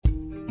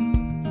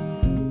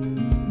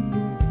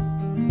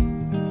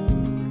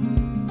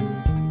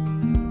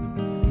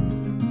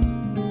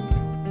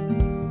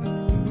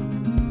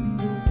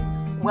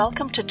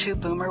welcome to Two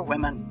Boomer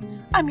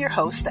Women. I'm your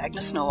host,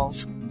 Agnes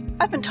Knowles.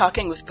 I've been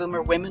talking with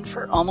Boomer women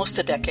for almost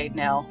a decade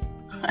now.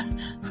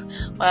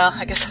 Well,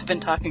 I guess I've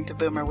been talking to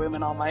Boomer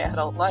women all my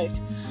adult life.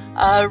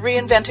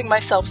 Reinventing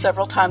myself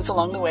several times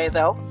along the way,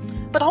 though,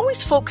 but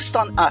always focused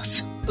on us,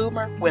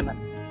 Boomer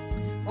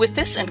women. With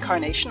this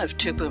incarnation of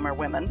Two Boomer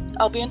Women,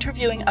 I'll be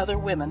interviewing other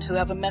women who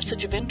have a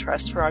message of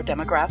interest for our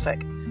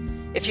demographic.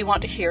 If you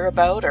want to hear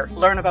about or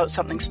learn about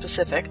something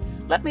specific,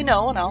 let me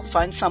know and I'll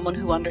find someone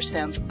who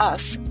understands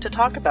us to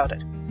talk about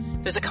it.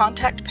 There's a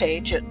contact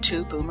page at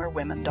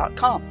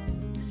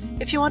twoboomerwomen.com.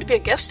 If you want to be a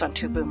guest on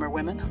Two Boomer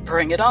Women,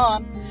 bring it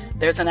on.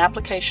 There's an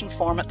application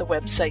form at the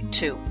website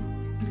too.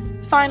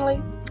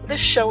 Finally, this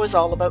show is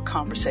all about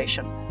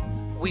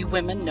conversation. We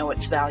women know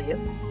its value.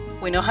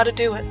 We know how to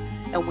do it,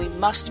 and we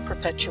must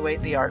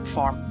perpetuate the art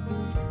form.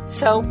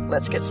 So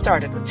let's get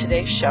started with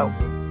today's show.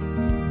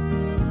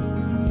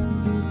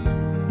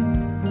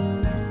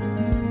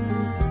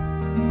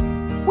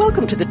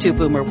 Welcome to the Two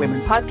Boomer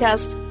Women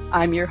podcast.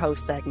 I'm your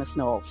host, Agnes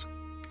Knowles.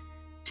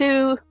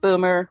 Two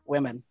Boomer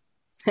Women.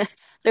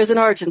 There's an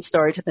origin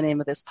story to the name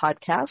of this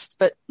podcast,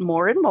 but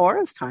more and more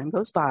as time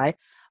goes by,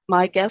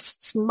 my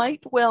guests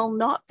might well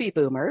not be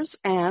boomers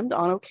and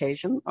on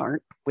occasion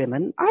aren't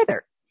women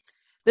either.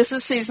 This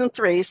is season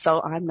 3,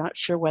 so I'm not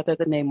sure whether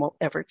the name will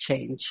ever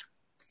change.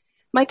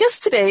 My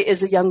guest today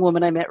is a young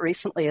woman I met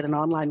recently at an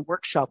online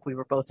workshop we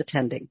were both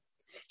attending.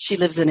 She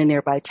lives in a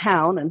nearby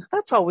town, and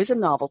that's always a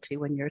novelty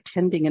when you're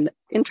attending an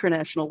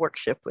international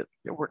workshop with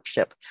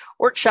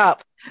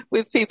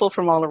people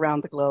from all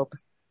around the globe.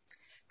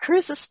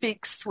 Carissa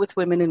speaks with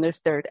women in their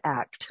third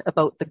act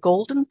about the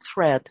golden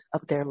thread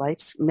of their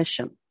life's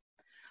mission.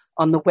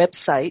 On the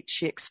website,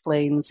 she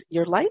explains,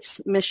 your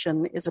life's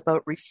mission is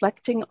about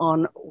reflecting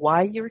on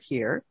why you're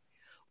here,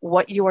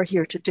 what you are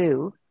here to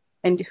do,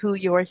 and who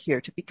you are here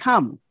to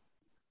become.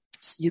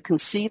 So you can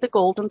see the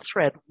golden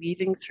thread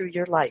weaving through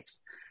your life,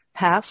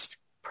 past,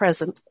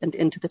 present, and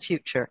into the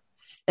future,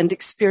 and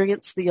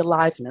experience the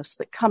aliveness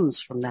that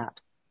comes from that.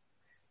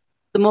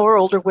 The more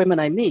older women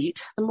I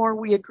meet, the more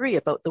we agree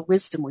about the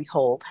wisdom we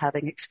hold,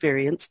 having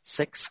experienced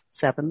 6,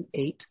 7,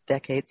 8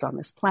 decades on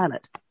this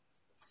planet.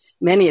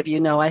 Many of you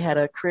know I had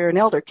a career in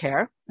elder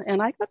care,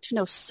 and I got to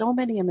know so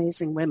many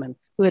amazing women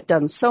who had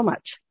done so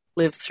much,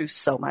 lived through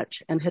so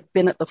much, and had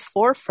been at the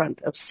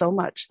forefront of so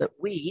much that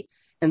we,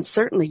 and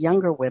certainly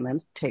younger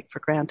women, take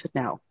for granted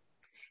now.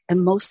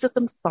 And most of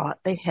them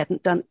thought they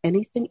hadn't done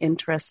anything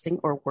interesting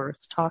or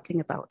worth talking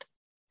about.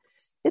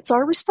 It's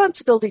our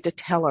responsibility to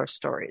tell our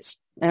stories,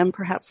 and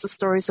perhaps the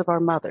stories of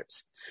our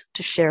mothers,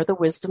 to share the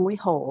wisdom we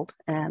hold,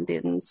 and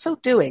in so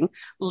doing,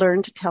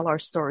 learn to tell our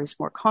stories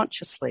more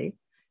consciously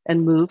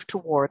and move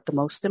toward the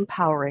most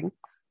empowering,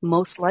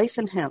 most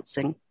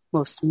life-enhancing,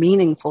 most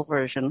meaningful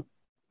version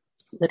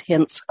that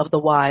hints of the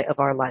why of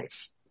our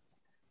life.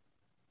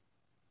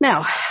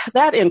 Now,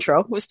 that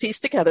intro was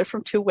pieced together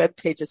from 2 web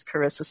pages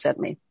Carissa sent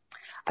me.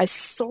 I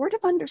sort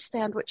of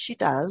understand what she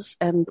does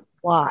and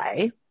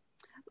why,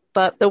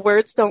 but the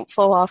words don't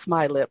flow off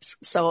my lips.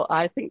 So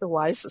I think the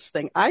wisest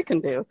thing I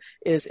can do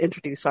is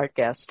introduce our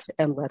guest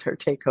and let her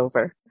take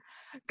over.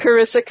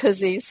 Carissa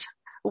Kazis,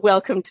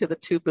 welcome to the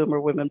Two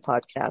Boomer Women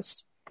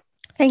podcast.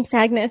 Thanks,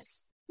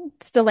 Agnes.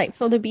 It's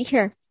delightful to be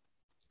here.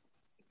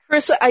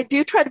 Carissa, I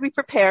do try to be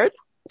prepared,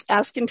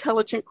 ask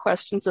intelligent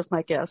questions of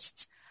my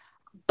guests.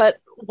 But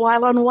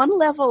while on one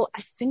level,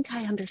 I think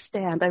I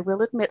understand, I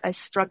will admit I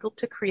struggled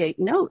to create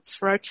notes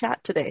for our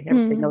chat today.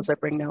 Everybody knows I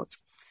bring notes.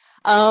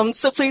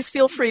 So please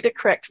feel free to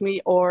correct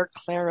me or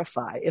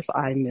clarify if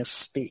I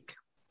misspeak.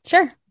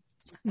 Sure.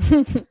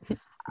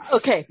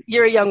 Okay,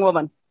 you're a young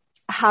woman.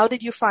 How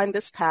did you find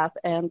this path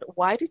and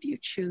why did you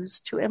choose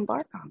to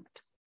embark on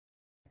it?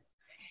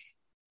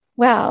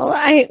 Well,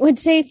 I would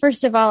say,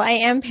 first of all, I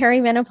am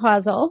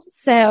perimenopausal,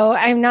 so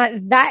I'm not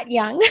that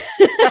young.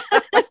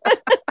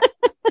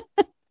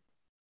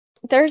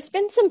 There's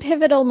been some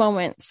pivotal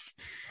moments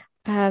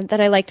that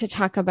I like to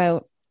talk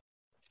about.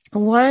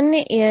 One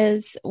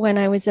is when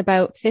I was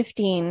about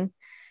 15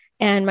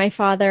 and my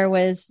father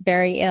was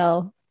very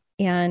ill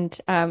and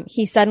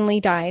he suddenly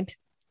died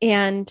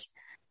and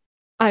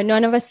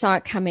none of us saw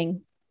it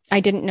coming. I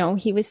didn't know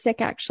he was sick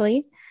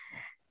actually.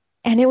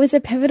 And it was a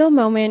pivotal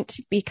moment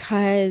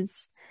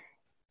because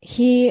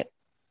he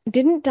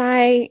didn't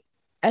die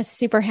a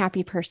super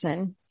happy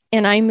person.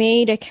 And I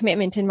made a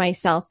commitment in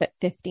myself at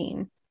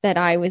 15 that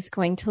I was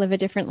going to live a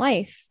different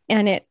life.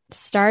 And it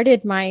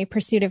started my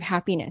pursuit of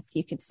happiness,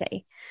 you could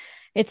say.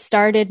 It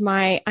started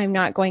I'm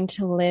not going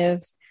to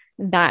live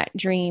that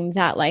dream,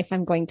 that life.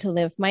 I'm going to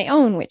live my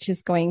own, which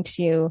is going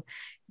to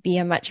be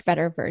a much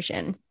better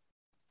version.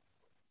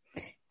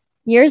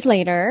 Years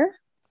later,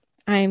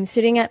 I'm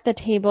sitting at the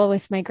table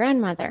with my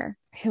grandmother,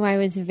 who I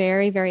was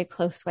very, very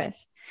close with.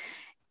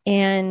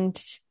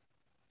 And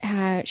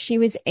she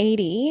was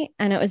 80,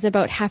 and it was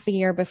about half a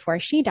year before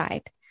she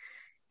died.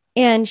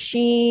 And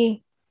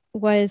she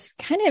was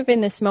kind of in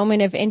this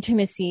moment of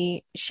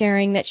intimacy,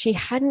 sharing that she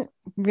hadn't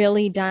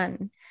really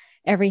done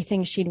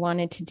everything she'd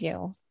wanted to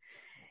do.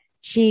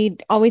 she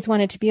always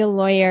wanted to be a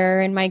lawyer.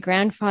 And my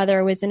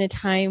grandfather was in a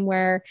time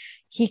where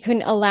he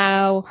couldn't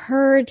allow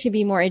her to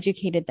be more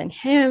educated than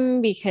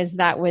him because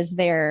that was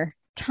their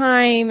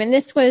time. And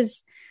this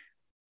was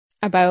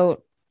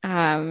about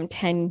 10,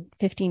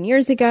 15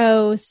 years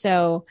ago.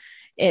 So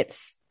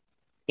it's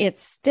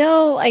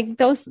still like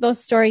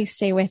those stories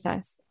stay with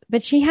us.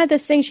 But she had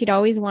this thing. She'd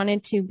always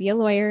wanted to be a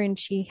lawyer and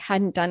she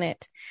hadn't done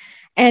it.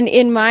 And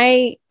in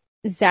my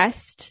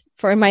zest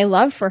for my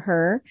love for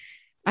her,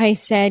 I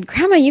said,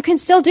 Grandma, you can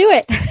still do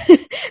it.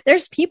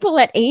 There's people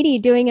at 80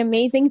 doing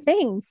amazing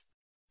things.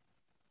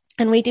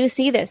 And we do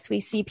see this. We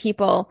see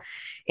people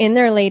in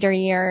their later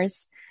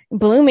years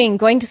blooming,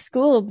 going to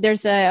school.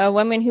 There's a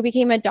woman who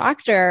became a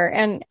doctor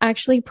and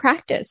actually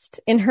practiced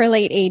in her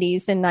late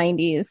 80s and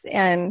 90s.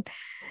 And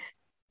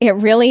it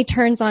really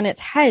turns on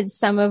its head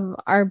some of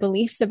our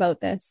beliefs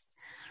about this.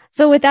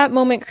 So what that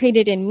moment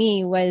created in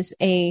me was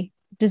a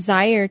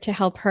desire to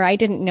help her. I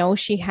didn't know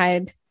she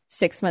had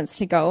 6 months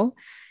to go.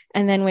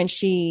 And then when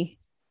she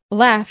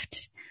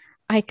left,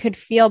 I could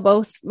feel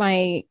both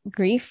my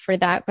grief for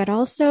that, but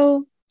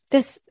also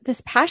this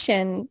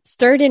passion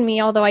stirred in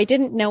me, although I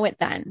didn't know it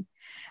then.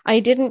 I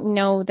didn't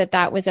know that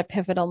that was a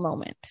pivotal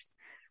moment.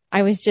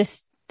 I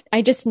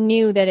just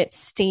knew that it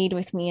stayed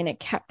with me and it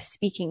kept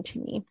speaking to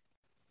me.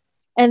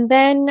 And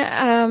then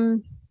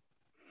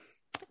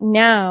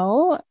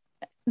now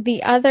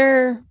the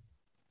other,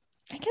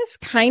 I guess,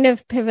 kind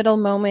of pivotal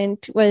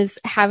moment was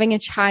having a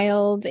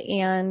child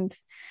and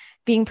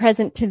being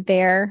present to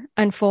their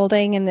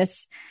unfolding and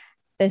this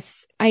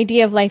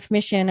idea of life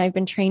mission. I've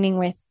been training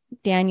with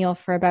Daniel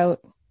for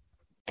about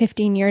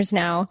 15 years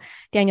now,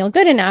 Daniel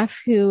Goodenough,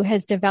 who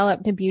has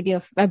developed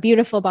a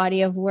beautiful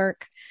body of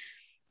work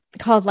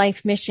called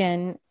Life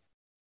Mission.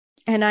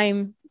 And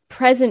I'm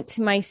present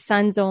to my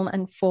son's own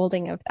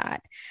unfolding of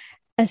that,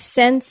 a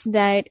sense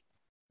that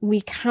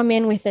we come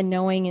in with a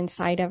knowing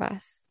inside of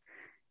us.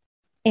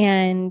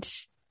 And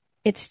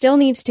it still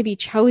needs to be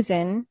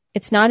chosen.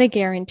 It's not a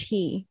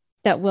guarantee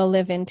that we'll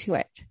live into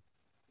it.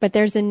 But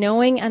there's a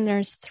knowing and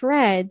there's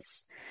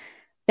threads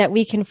that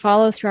we can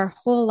follow through our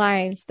whole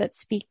lives that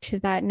speak to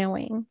that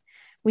knowing.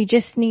 We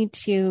just need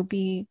to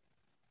be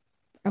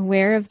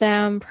aware of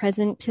them,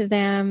 present to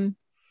them,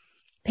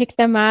 pick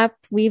them up,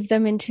 weave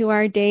them into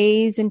our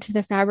days, into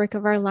the fabric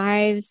of our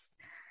lives.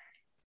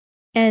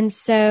 And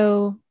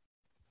so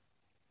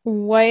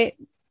what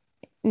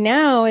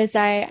now is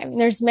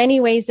there's many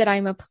ways that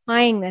I'm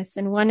applying this.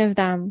 And one of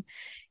them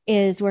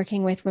is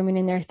working with women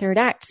in their third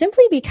act,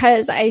 simply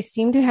because I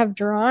seem to have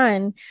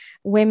drawn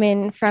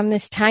women from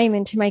this time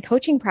into my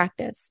coaching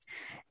practice.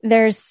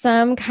 There's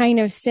some kind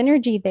of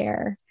synergy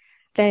there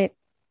that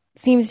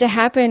seems to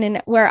happen,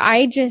 and where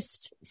I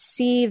just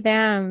see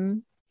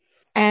them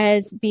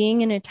as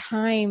being in a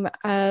time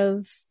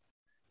of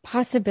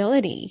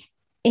possibility.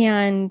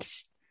 And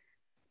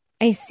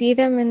I see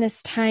them in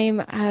this time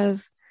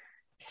of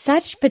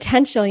such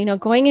potential,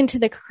 going into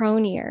the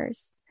crone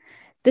years.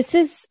 This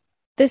is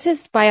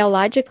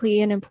biologically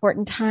an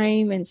important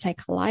time, and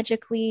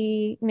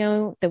psychologically,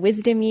 the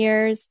wisdom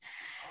years.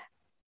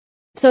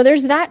 So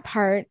there's that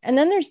part. And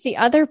then there's the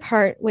other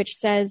part, which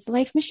says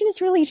life mission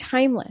is really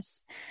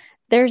timeless.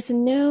 It's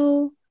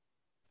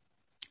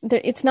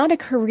not a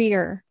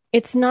career.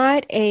 It's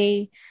not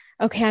okay,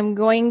 I'm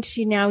going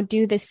to now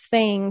do this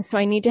thing, so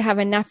I need to have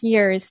enough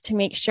years to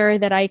make sure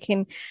that I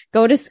can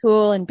go to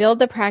school and build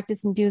the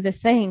practice and do the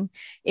thing.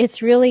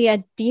 It's really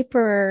a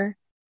deeper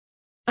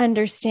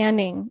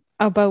understanding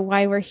about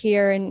why we're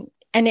here, and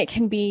it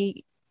can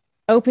be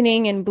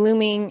opening and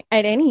blooming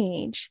at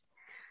any age.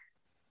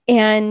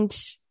 And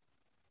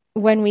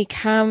when we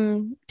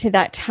come to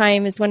that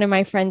time, as one of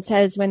my friends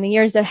says, when the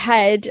years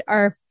ahead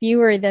are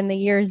fewer than the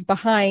years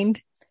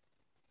behind,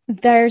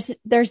 there's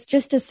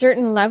just a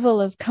certain level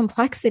of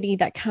complexity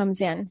that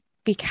comes in,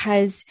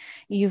 because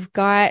you've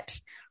got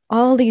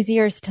all these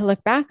years to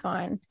look back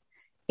on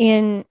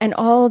and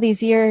all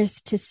these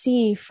years to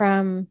see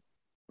from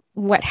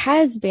what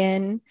has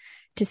been,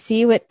 to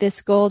see what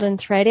this golden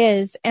thread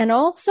is, and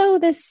also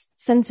this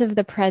sense of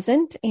the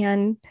present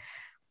and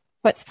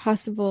what's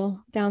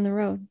possible down the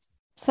road.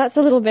 So that's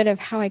a little bit of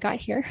how I got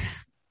here.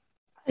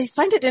 I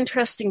find it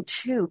interesting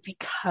too,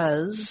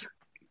 because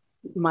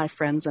my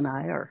friends and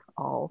I are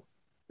all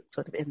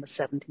sort of in the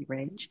 70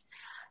 range.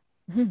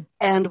 Mm-hmm.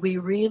 And we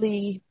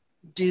really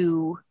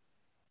do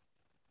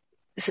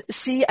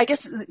see, I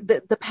guess,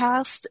 the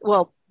past,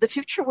 the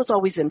future was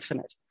always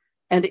infinite,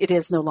 and it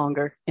is no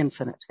longer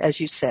infinite. As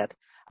you said,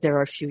 there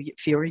are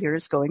fewer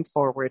years going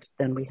forward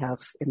than we have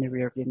in the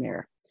rearview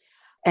mirror.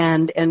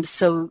 And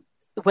so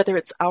whether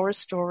it's our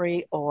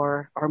story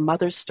or our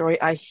mother's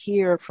story, I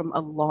hear from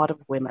a lot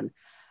of women,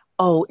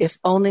 oh, if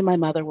only my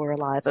mother were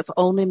alive, if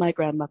only my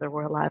grandmother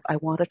were alive, I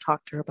want to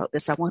talk to her about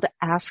this. I want to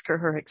ask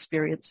her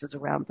experiences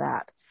around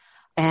that.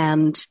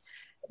 And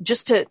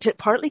just to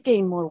partly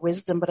gain more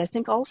wisdom, but I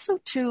think also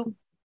to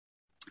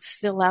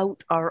fill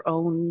out our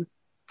own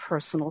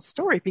personal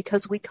story,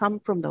 because we come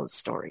from those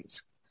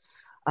stories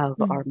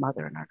of our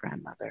mother and our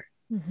grandmother.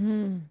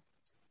 Mm-hmm.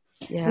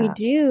 Yeah. We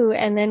do.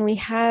 And then we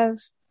have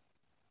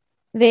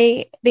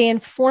They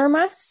inform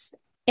us,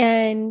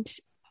 and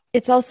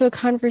it's also a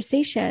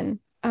conversation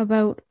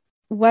about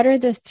what are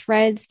the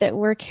threads that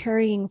we're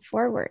carrying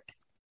forward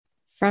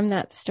from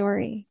that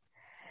story.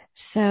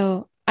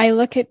 So I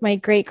look at my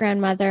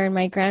great-grandmother and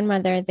my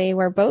grandmother. They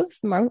were both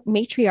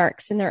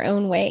matriarchs in their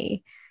own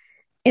way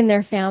in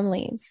their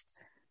families.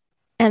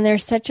 And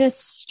there's such a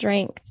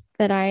strength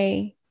that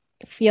I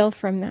feel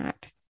from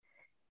that.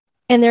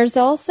 And there's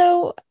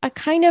also a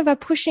kind of a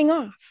pushing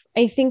off.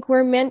 I think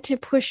we're meant to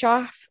push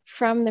off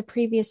from the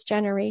previous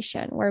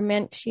generation. We're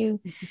meant to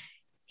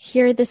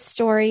hear the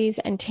stories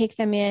and take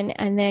them in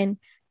and then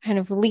kind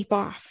of leap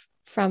off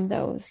from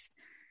those.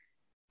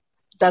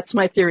 That's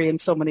my theory in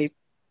so many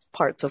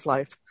parts of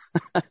life.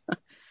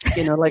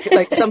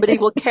 Like somebody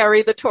will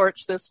carry the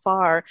torch this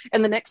far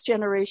and the next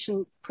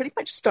generation pretty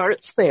much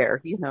starts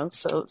there,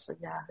 so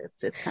yeah,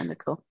 it's kind of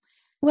cool.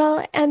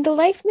 Well, and the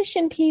life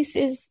mission piece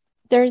is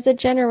there's a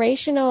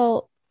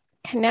generational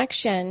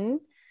connection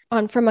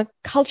from a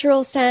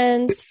cultural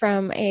sense,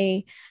 from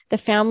the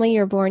family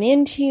you're born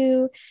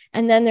into.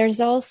 And then there's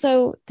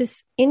also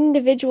this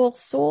individual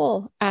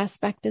soul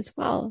aspect as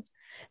well.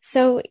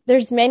 So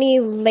there's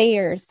many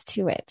layers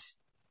to it.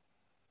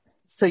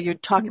 So you're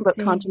talking about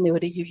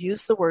continuity. You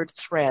use the word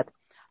thread.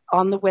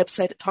 On the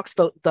website, it talks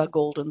about the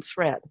golden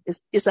thread.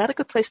 Is that a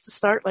good place to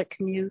start? Like,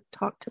 can you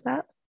talk to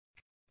that?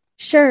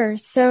 Sure.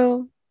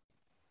 So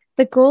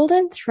the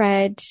golden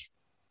thread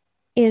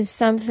is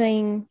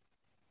something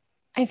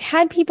I've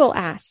had people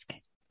ask,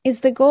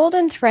 is the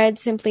golden thread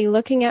simply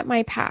looking at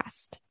my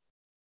past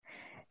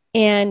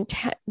and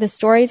the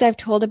stories I've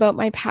told about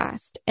my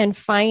past and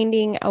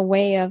finding a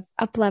way of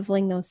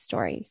up-leveling those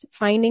stories,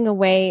 finding a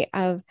way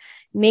of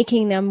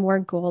making them more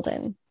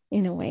golden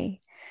in a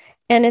way?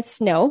 And it's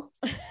no.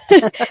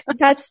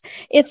 That's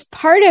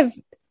part of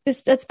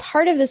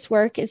this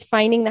work is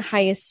finding the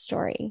highest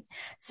story.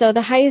 So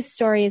the highest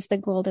story is the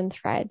golden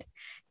thread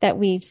that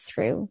weaves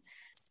through.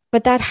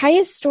 But that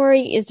highest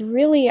story is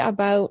really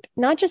about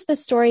not just the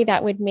story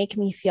that would make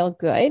me feel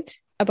good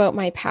about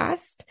my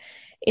past.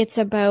 It's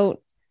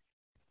about,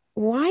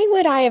 why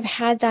would I have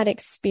had that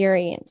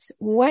experience?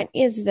 What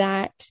is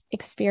that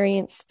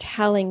experience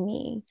telling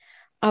me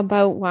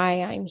about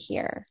why I'm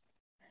here?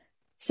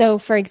 So,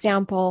 for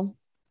example,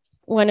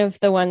 one of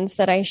the ones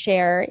that I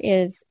share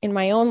is in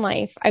my own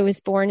life, I was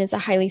born as a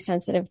highly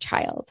sensitive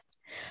child.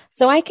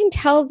 So I can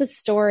tell the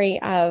story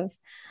of,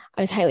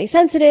 I was highly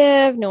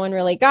sensitive. No one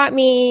really got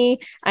me.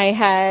 I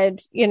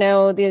had,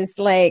 this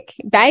like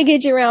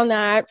baggage around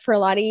that for a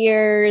lot of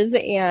years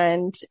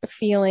and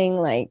feeling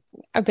like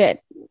a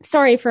bit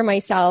sorry for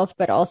myself,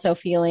 but also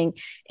feeling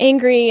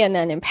angry and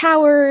then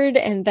empowered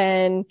and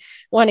then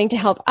wanting to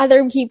help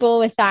other people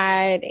with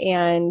that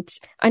and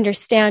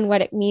understand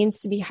what it means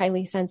to be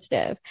highly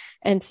sensitive.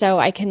 And so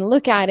I can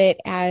look at it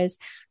as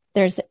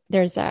there's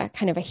a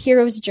kind of a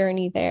hero's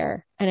journey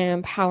there and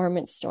an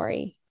empowerment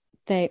story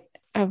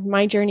of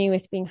my journey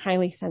with being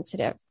highly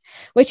sensitive,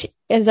 which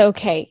is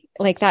okay.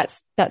 Like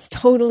that's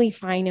totally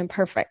fine and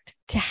perfect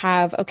to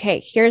have.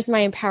 Okay, here's my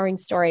empowering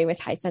story with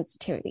high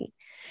sensitivity.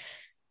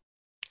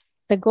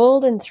 The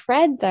golden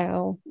thread,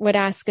 though, would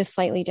ask a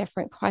slightly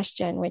different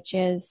question, which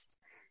is,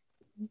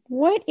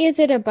 what is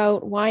it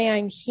about why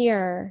I'm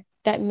here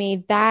that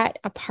made that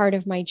a part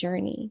of my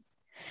journey?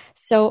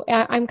 So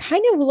I'm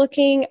kind of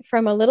looking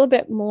from a little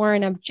bit more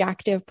an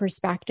objective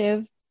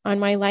perspective on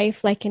my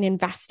life, like an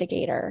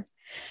investigator.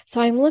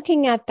 So I'm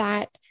looking at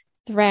that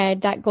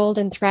thread, that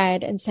golden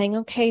thread, and saying,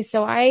 okay,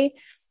 so I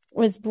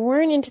was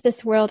born into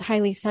this world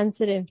highly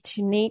sensitive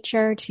to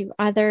nature, to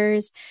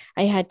others.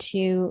 I had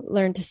to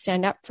learn to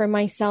stand up for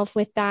myself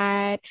with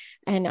that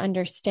and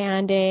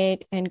understand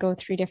it and go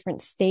through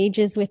different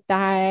stages with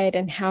that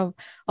and have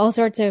all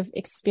sorts of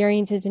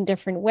experiences in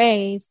different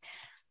ways.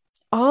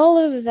 All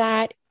of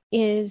that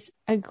is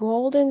a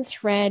golden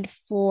thread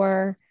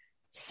for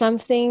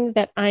something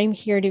that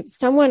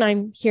someone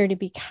I'm here to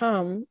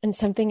become and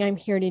something I'm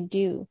here to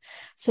do.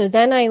 So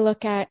then I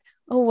look at,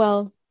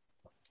 what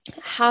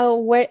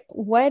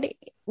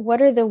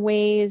are the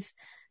ways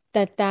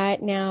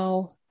that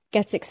now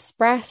gets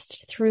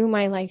expressed through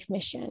my life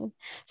mission?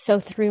 So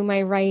through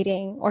my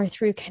writing or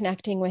through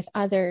connecting with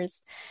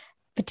others,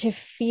 but to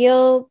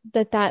feel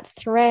that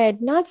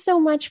thread, not so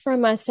much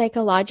from a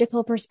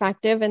psychological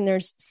perspective, and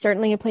there's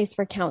certainly a place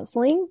for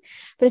counseling,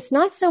 but it's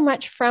not so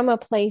much from a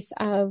place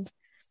of,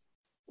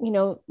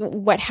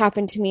 what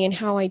happened to me and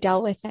how I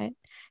dealt with it.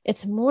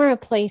 It's more a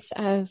place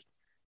of,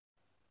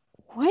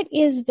 what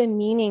is the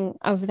meaning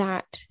of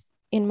that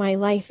in my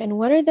life? And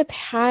what are the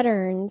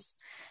patterns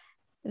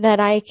that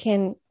I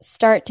can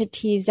start to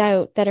tease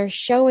out that are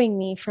showing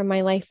me from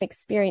my life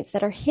experience,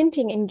 that are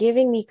hinting and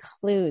giving me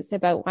clues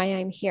about why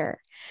I'm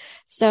here?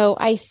 So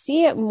I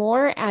see it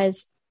more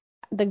as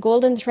the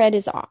golden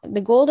threads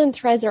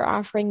are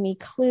offering me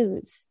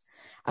clues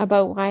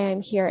about why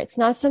I'm here. It's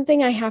not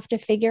something I have to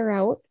figure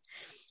out.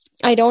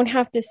 I don't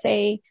have to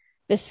say,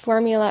 this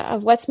formula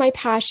of what's my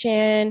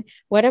passion,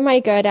 what am I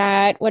good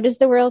at, what does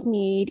the world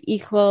need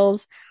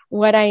equals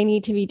what I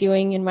need to be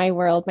doing in my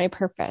world, my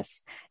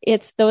purpose.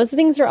 It's those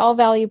things are all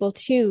valuable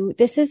too.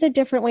 This is a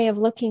different way of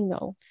looking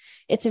though.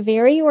 It's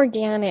very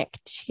organic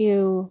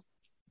to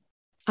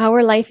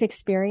our life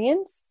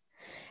experience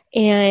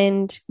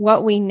and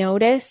what we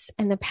notice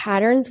and the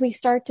patterns we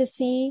start to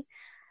see,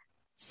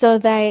 so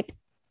that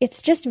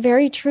it's just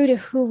very true to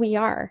who we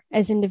are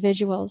as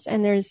individuals.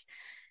 And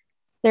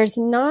there's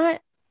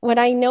not, what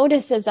I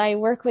notice as I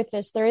work with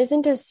this, there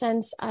isn't a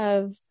sense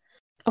of,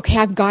 okay,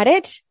 I've got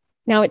it.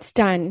 Now it's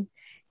done.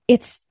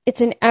 It's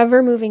an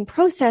ever moving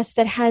process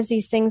that has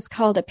these things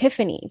called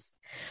epiphanies,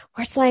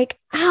 where it's like,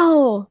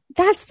 oh,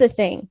 that's the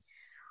thing.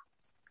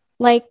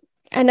 Like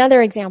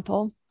another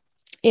example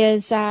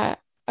is, I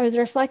was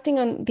reflecting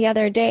on the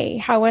other day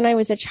how when I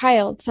was a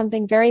child,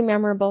 something very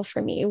memorable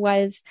for me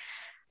was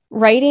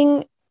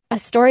writing a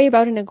story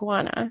about an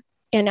iguana,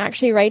 and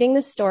actually writing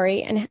the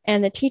story,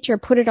 and the teacher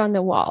put it on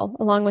the wall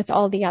along with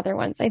all the other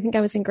ones. I think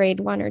I was in grade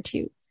 1 or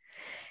 2.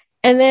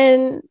 And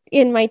then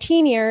in my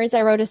teen years,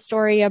 I wrote a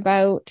story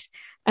about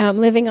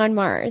living on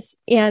Mars,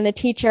 and the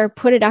teacher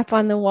put it up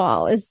on the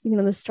wall as,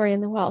 the story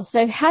on the wall. So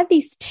I've had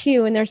these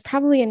two, and there's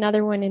probably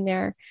another one in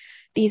there,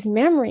 these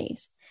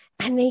memories,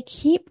 and they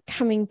keep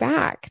coming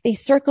back. They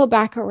circle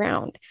back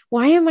around.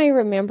 Why am I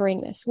remembering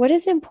this? What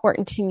is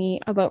important to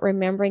me about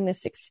remembering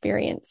this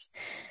experience?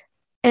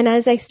 And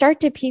as I start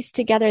to piece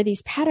together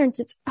these patterns,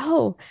 it's,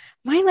 oh,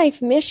 my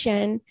life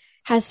mission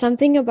has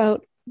something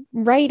about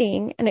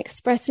writing and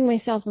expressing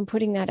myself and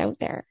putting that out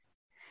there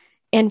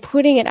and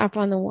putting it up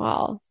on the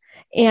wall.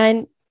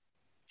 And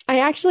I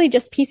actually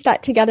just pieced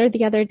that together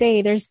the other day.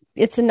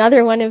 It's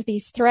another one of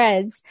these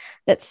threads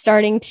that's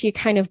starting to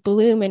kind of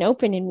bloom and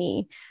open in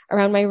me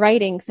around my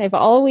writings. I've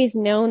always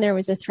known there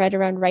was a thread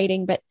around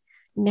writing, but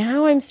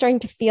now I'm starting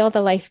to feel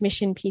the life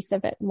mission piece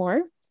of it more.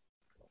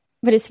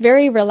 But it's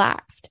very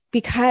relaxed,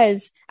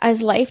 because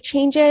as life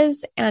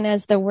changes and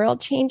as the world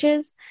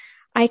changes,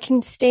 I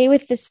can stay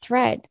with this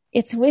thread.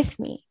 It's with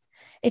me.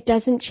 It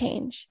doesn't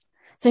change.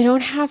 So I don't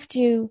have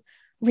to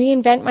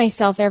reinvent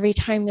myself every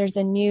time there's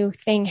a new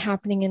thing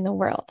happening in the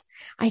world.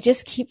 I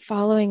just keep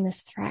following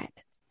this thread.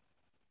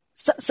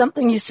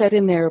 Something you said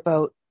in there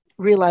about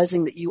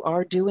realizing that you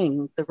are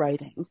doing the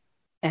writing,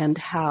 and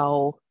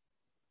how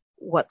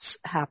what's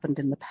happened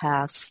in the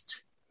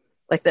past,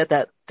 like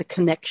that the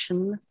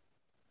connection,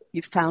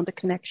 you found a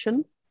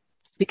connection.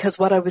 Because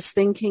what I was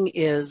thinking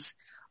is,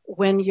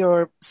 when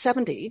you're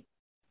 70,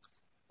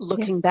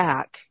 looking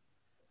back,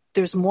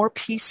 there's more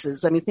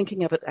pieces. I mean,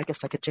 thinking of it, I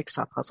guess, like a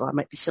jigsaw puzzle. I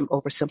might be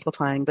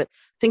oversimplifying, but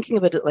thinking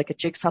of it like a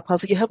jigsaw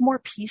puzzle, you have more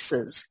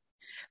pieces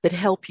that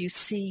help you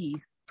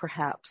see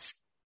perhaps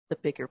the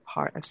bigger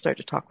part. I've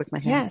started to talk with my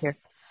hands here.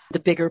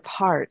 The bigger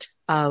part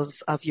of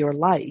your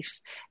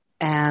life.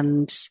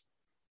 And,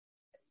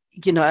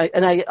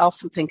 I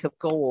often think of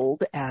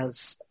gold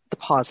as the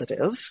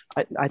positive.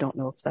 I don't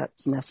know if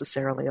that's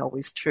necessarily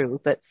always true,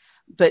 but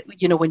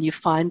when you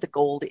find the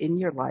gold in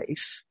your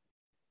life,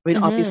 I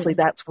mean, obviously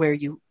that's where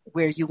you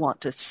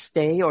want to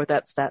stay, or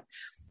that's that,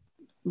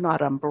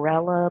 not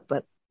umbrella,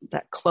 but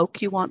that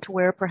cloak you want to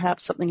wear,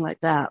 perhaps something like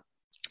that.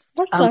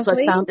 So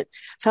I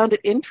found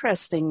it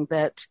interesting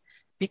that,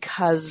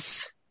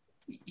 because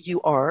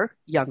you are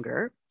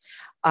younger,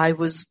 I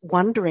was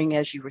wondering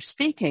as you were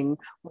speaking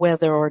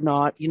whether or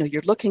not,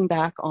 you're looking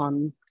back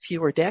on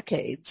fewer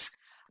decades,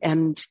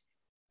 and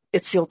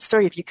it's the old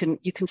story. If you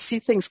can see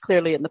things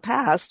clearly in the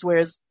past,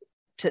 whereas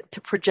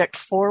to project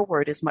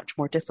forward is much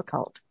more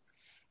difficult.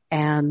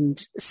 And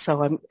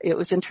so it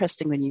was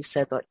interesting when you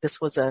said that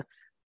this was a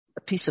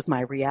piece of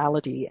my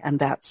reality, and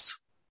that's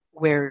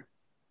where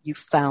you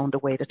found a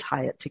way to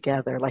tie it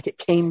together. Like it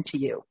came to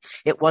you.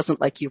 It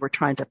wasn't like you were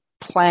trying to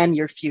plan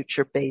your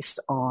future based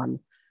on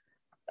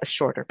a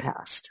shorter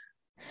past.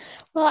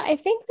 Well, I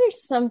think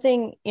there's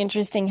something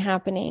interesting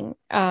happening,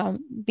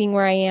 being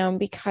where I am,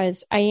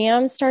 because I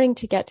am starting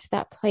to get to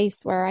that place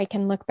where I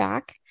can look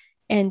back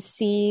and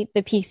see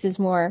the pieces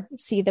more,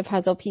 see the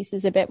puzzle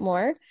pieces a bit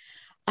more.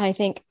 I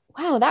think,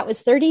 wow, that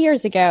was 30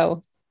 years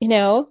ago.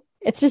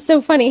 It's just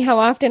so funny how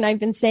often I've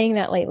been saying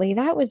that lately.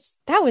 That was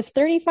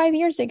 35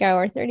 years ago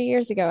or 30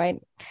 years ago.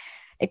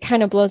 It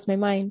kind of blows my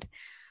mind.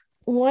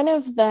 One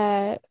of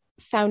the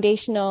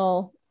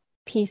foundational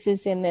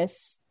pieces in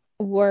this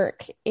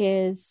work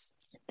is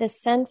the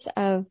sense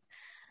of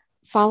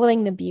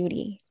following the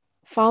beauty,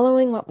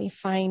 following what we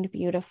find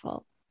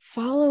beautiful,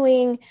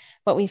 following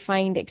what we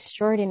find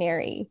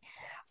extraordinary.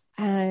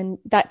 And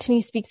that to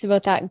me speaks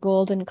about that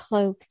golden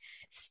cloak,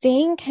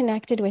 staying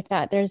connected with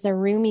that. There's a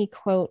Rumi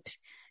quote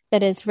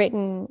that is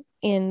written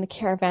in the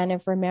Caravan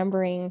of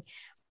Remembering.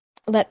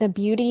 Let the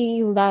beauty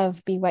you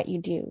love be what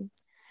you do.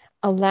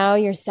 Allow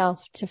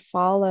yourself to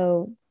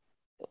follow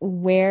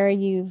where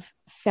you've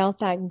felt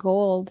that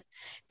gold,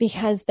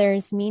 because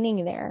there's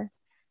meaning there.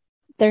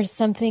 There's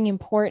something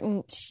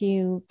important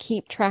to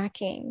keep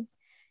tracking.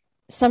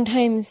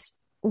 Sometimes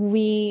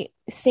we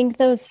think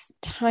those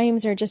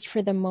times are just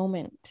for the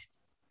moment.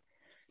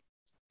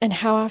 And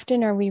how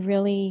often are we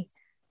really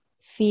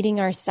feeding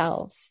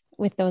ourselves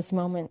with those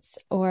moments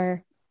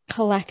or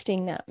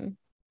collecting them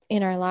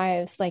in our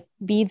lives like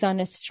beads on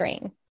a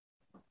string,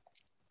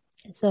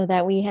 so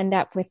that we end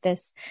up with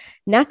this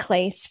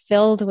necklace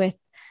filled with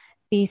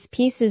these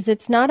pieces.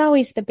 It's not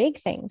always the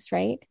big things,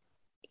 right?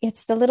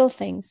 It's the little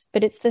things,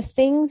 but it's the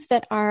things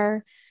that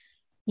are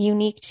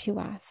unique to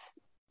us.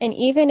 And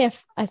even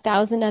if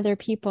 1,000 other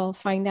people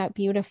find that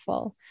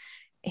beautiful,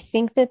 I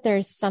think that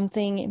there's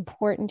something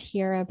important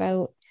here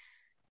about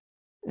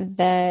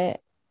the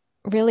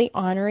really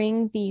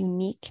honoring the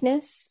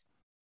uniqueness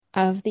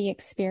of the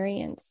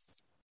experience.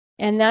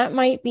 And that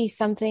might be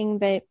something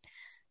that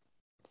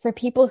for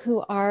people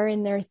who are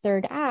in their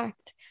third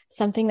act,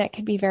 something that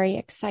could be very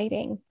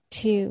exciting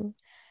too,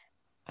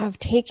 of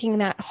taking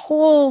that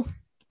whole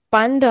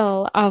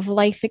bundle of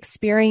life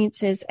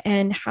experiences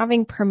and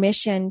having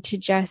permission to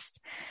just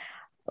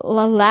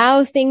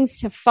allow things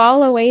to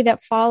fall away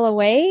that fall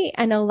away,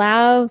 and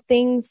allow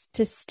things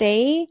to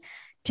stay,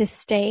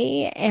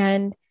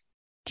 and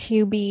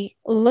to be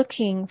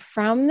looking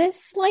from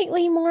this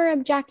slightly more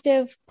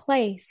objective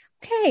place.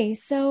 Okay,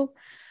 so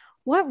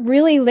what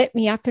really lit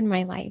me up in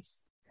my life?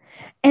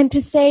 And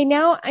to say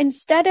now,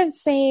 instead of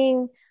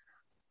saying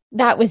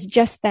that was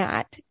just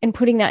that and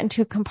putting that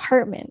into a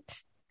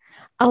compartment,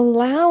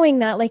 allowing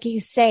that, like you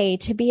say,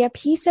 to be a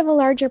piece of a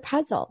larger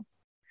puzzle.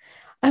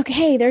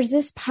 Okay, there's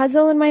this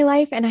puzzle in my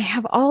life and I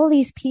have all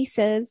these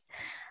pieces,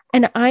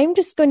 and I'm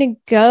just going to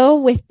go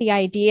with the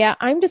idea.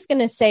 I'm just going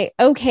to say,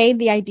 okay,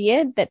 the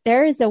idea that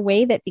there is a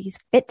way that these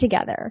fit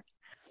together.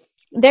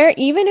 There,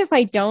 even if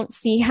I don't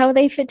see how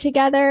they fit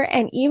together,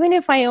 and even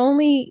if I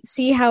only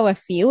see how a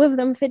few of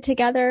them fit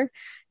together,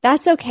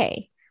 that's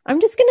okay.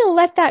 I'm just going to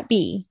let that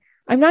be.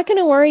 I'm not going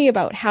to worry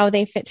about how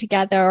they fit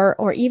together,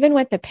 or even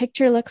what the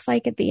picture looks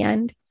like at the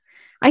end.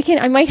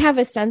 I might have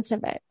a sense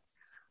of it,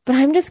 but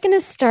I'm just going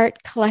to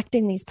start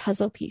collecting these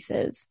puzzle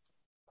pieces.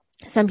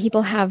 Some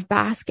people have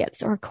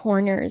baskets or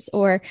corners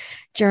or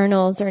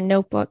journals or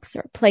notebooks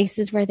or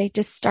places where they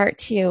just start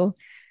to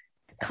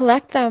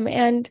collect them,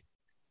 and,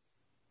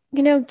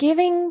 you know,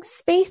 giving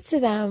space to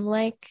them,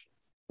 like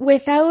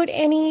without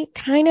any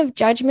kind of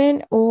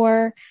judgment,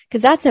 or,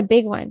 because that's a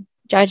big one,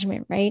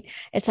 judgment, right?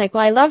 It's like,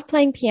 well, I loved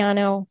playing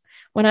piano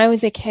when I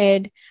was a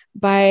kid,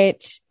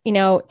 but, you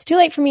know, it's too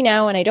late for me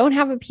now and I don't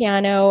have a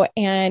piano,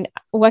 and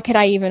what could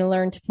I even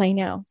learn to play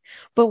now?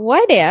 But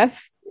what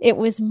if it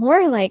was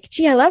more like,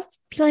 gee, I love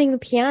playing the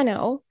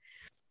piano,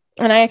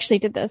 and I actually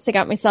did this. I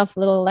got myself a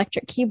little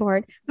electric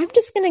keyboard. I'm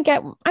just going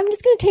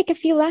to take a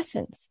few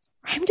lessons.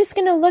 I'm just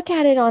going to look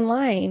at it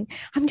online.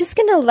 I'm just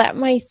going to let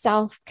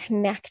myself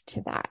connect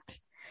to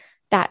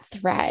that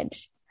thread,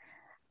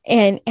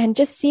 and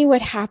just see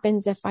what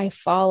happens if I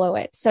follow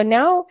it. So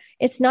now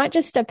it's not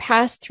just a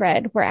past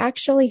thread. We're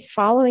actually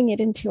following it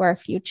into our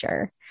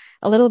future,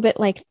 a little bit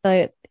like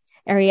the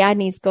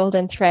Ariadne's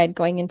golden thread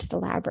going into the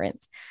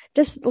labyrinth,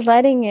 just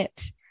letting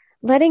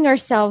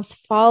ourselves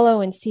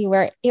follow and see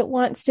where it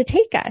wants to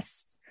take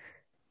us.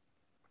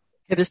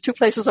 Okay, there's two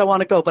places I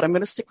want to go, but I'm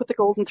going to stick with the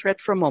golden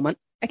thread for a moment.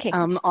 Okay.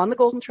 On the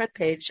golden thread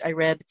page, I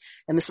read,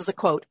 and this is a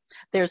quote,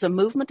 "There's a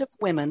movement of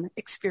women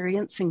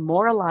experiencing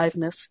more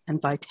aliveness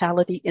and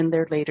vitality in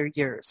their later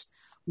years.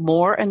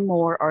 More and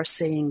more are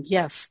saying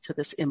yes to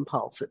this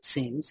impulse, it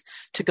seems,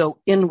 to go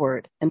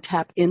inward and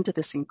tap into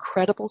this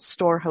incredible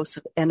storehouse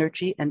of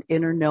energy and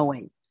inner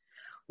knowing.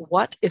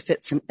 What if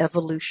it's an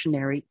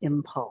evolutionary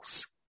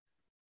impulse?"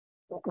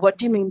 What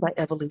do you mean by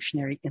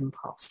evolutionary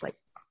impulse?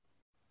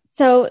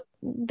 So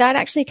that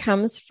actually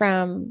comes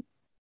from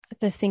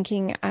the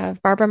thinking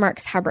of Barbara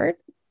Marx Hubbard,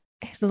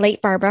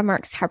 late Barbara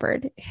Marx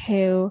Hubbard,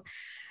 who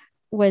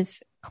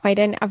was quite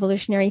an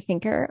evolutionary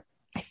thinker.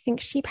 I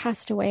think she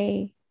passed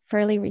away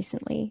fairly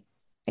recently,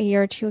 a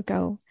year or two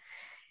ago.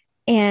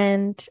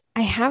 And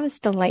I have this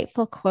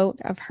delightful quote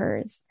of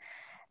hers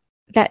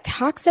that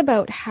talks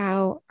about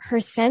how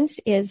her sense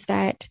is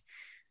that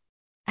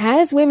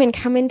as women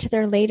come into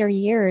their later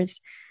years,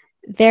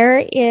 there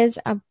is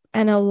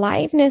an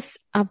aliveness,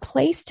 a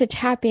place to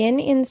tap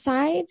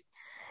inside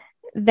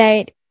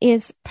that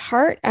is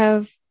part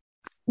of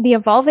the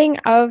evolving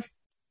of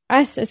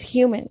us as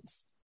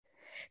humans.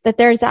 That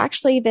there's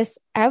actually this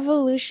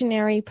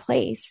evolutionary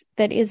place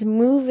that is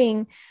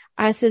moving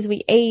us as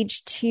we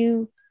age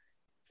to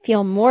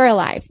feel more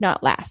alive,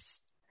 not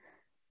less.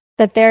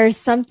 That there's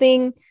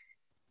something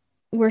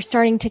we're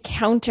starting to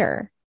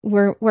counter.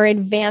 We're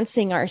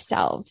advancing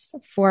ourselves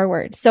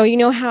forward. So you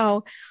know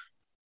how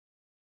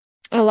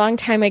a long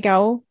time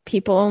ago,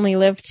 people only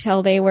lived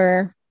till they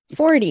were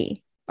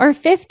 40 or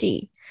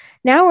 50.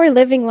 Now we're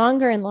living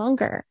longer and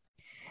longer.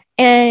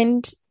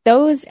 And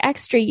those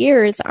extra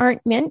years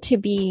aren't meant to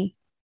be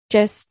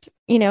just,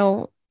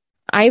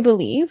 I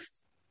believe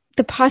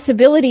the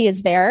possibility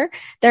is there.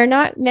 They're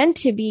not meant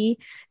to be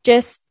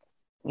just,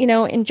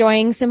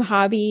 enjoying some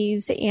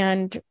hobbies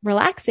and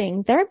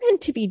relaxing. They're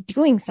meant to be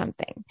doing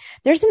something.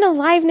 There's an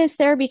aliveness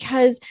there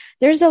because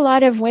there's a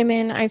lot of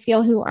women I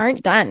feel who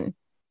aren't done,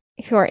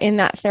 who are in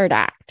that third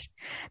act.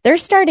 They're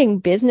starting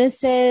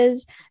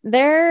businesses.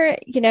 They're,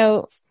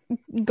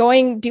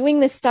 doing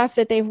the stuff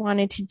that they've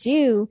wanted to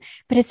do,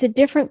 but it's a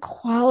different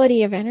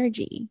quality of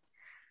energy.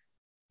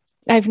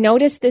 I've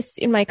noticed this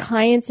in my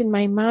clients and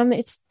my mom.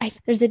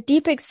 There's a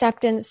deep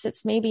acceptance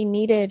that's maybe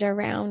needed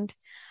around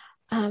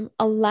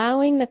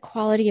allowing the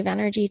quality of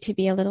energy to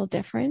be a little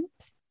different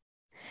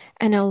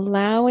and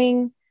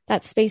allowing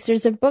that space.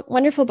 There's a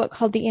wonderful book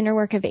called The Inner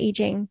Work of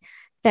Aging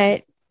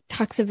that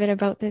talks a bit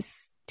about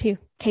this too.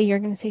 Kay, you're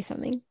going to say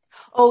something.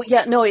 Oh,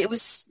 yeah. No, it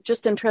was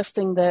just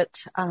interesting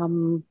that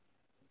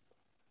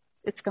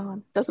it's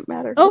gone. Doesn't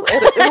matter. Oh.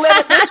 We'll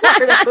edit this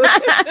part out.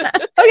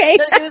 Okay.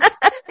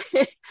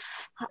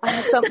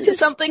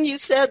 Something you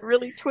said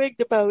really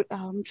twigged about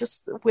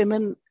just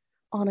women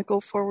on a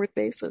go-forward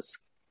basis.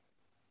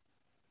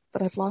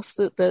 But I've lost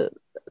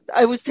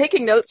I was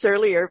taking notes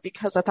earlier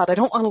because I thought I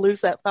don't want to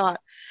lose that thought.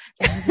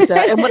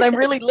 And when I'm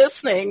really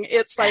listening,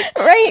 it's like,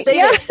 right,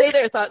 stay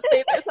there, thought.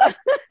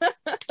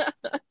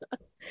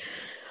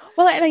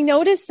 Well, and I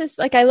noticed this,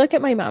 like I look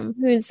at my mom,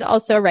 who's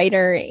also a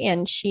writer,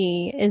 and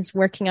she is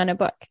working on a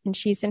book and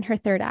she's in her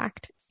third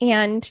act,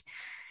 and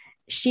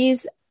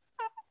she's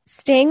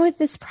staying with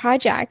this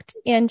project,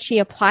 and she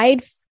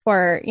applied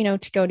for,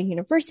 to go to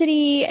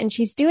university, and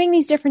she's doing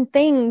these different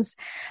things.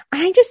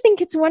 I just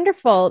think it's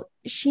wonderful.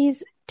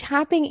 She's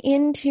tapping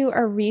into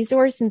a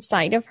resource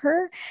inside of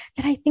her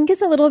that I think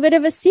is a little bit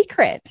of a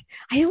secret.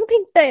 I don't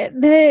think that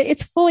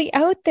it's fully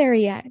out there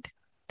yet,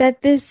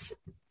 that this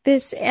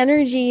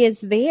energy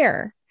is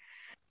there.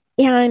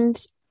 And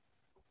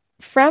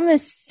from a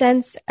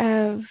sense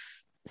of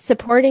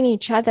supporting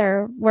each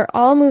other, we're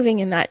all moving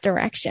in that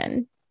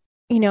direction,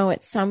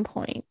 at some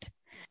point.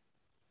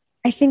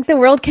 I think the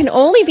world can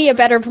only be a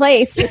better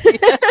place.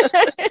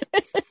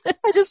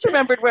 I just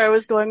remembered where I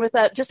was going with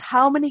that. Just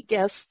how many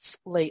guests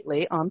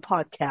lately on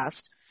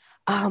podcast,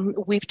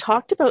 we've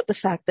talked about the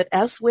fact that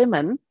as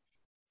women,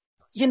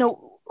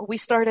 we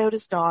start out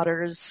as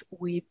daughters,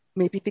 we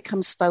maybe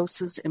become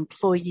spouses,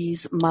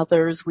 employees,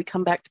 mothers, we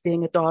come back to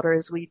being a daughter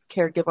as we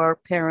caregive our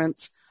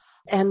parents,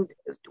 and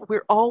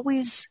we're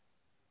always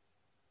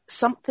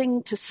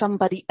something to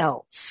somebody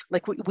else.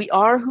 Like we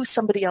are who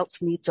somebody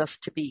else needs us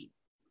to be.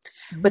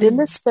 Mm-hmm. But in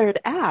this third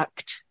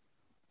act,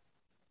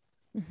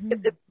 mm-hmm.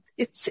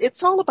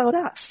 it's all about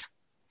us.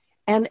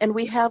 And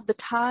we have the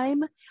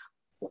time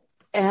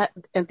and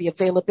the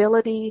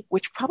availability,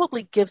 which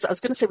probably gives, I was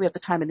going to say we have the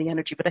time and the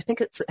energy, but I think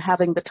it's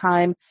having the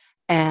time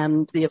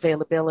and the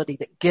availability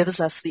that gives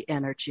us the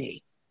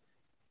energy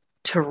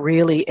to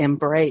really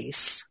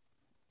embrace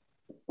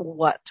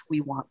what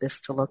we want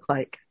this to look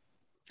like.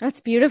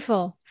 That's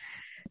beautiful.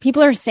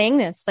 People are saying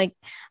this, like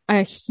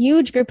a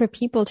huge group of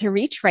people to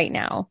reach right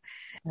now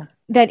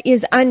that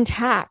is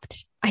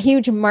untapped, a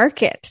huge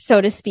market, so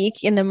to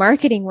speak, in the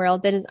marketing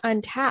world that is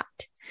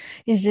untapped,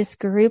 is this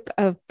group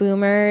of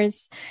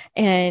boomers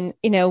and,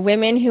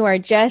 women who are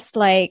just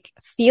like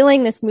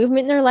feeling this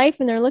movement in their life,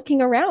 and they're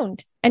looking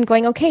around and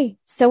going, okay,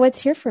 so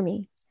what's here for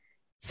me?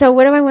 So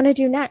what do I want to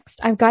do next?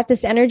 I've got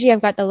this energy.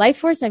 I've got the life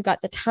force. I've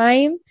got the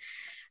time.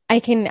 I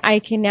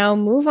can now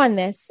move on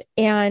this,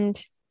 and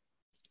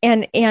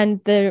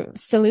the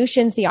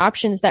solutions, the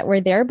options that were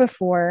there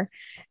before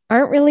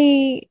aren't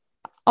really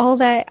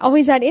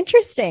always that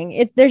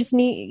interesting.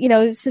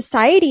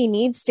 Society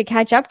needs to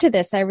catch up to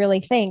this, I really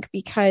think,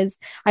 because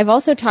I've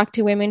also talked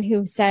to women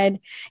who've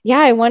said, yeah,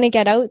 I want to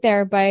get out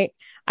there, but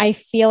I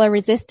feel a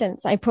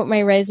resistance. I put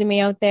my resume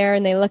out there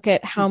and they look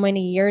at how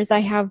many years I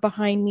have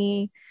behind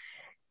me.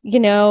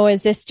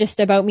 Is this just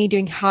about me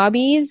doing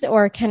hobbies,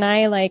 or can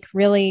I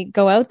really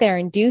go out there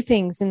and do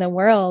things in the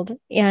world?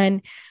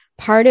 And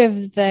part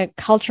of the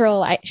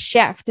cultural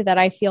shift that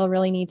I feel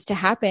really needs to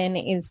happen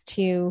is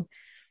to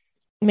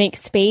make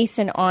space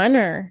and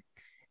honor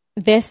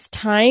this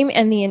time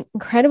and the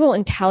incredible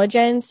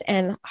intelligence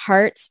and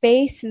heart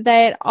space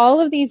that all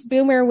of these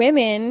boomer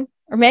women,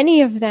 or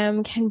many of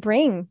them, can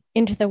bring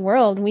into the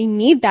world. We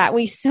need that.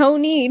 We so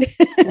need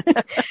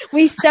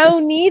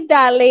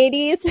that,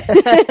 ladies.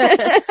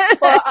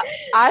 Well,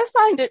 I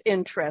find it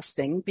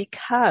interesting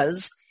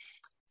because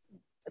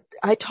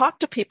I talk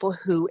to people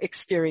who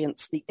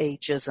experience the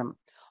ageism,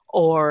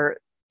 or,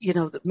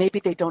 maybe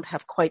they don't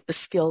have quite the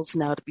skills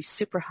now to be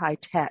super high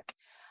tech.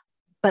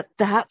 But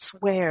that's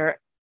where,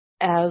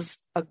 as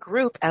a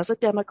group, as a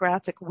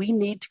demographic, we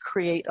need to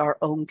create our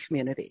own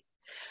community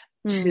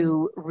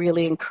to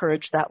really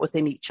encourage that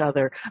within each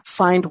other,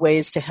 find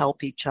ways to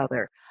help each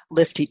other,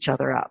 lift each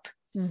other up.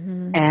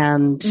 Mm-hmm.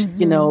 And,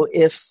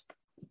 if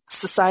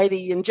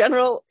society in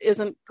general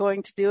isn't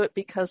going to do it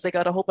because they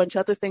got a whole bunch of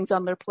other things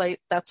on their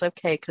plate, that's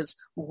okay, because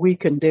we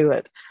can do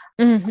it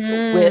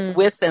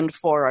with and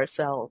for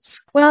ourselves.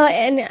 Well,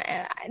 and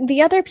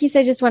the other piece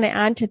I just want to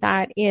add to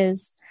that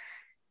is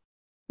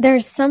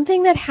there's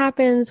something that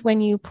happens when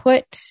you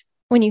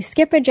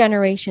skip a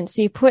generation.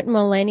 So you put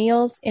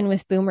millennials in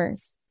with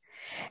boomers,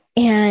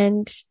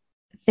 and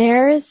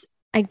there's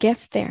a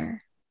gift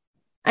there,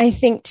 I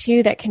think,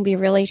 too, that can be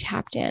really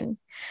tapped in.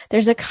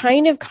 There's a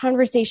kind of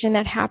conversation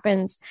that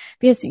happens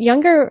because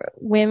younger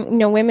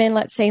women,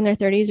 let's say in their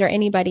 30s, or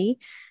anybody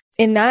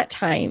in that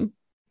time,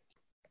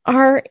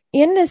 are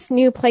in this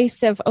new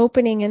place of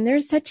opening, and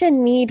there's such a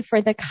need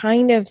for the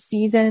kind of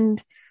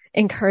seasoned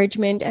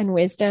encouragement and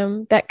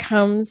wisdom that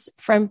comes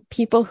from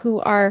people who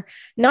are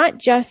not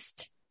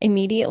just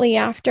immediately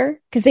after,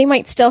 because they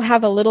might still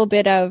have a little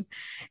bit of,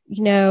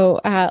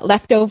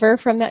 leftover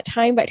from that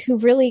time, but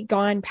who've really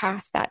gone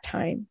past that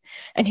time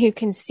and who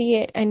can see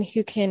it and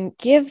who can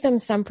give them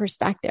some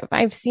perspective.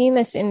 I've seen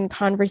this in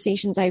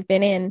conversations I've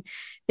been in,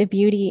 the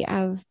beauty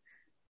of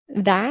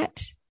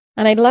that.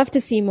 And I'd love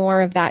to see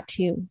more of that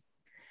too.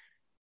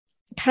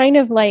 Kind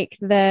of like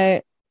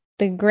the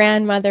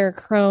grandmother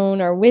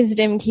crone or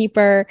wisdom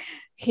keeper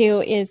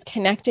who is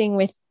connecting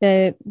with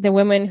the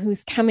woman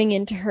who's coming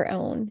into her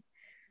own.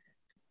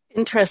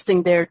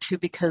 Interesting there too,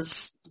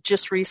 because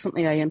just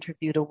recently I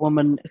interviewed a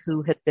woman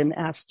who had been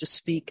asked to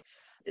speak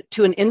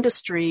to an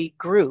industry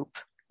group,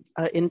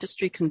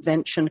 industry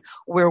convention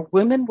where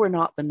women were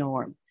not the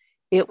norm.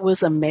 It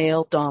was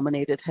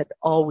had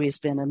always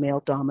been a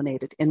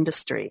male-dominated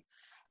industry.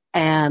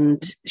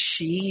 And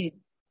she,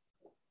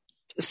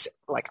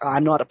 like,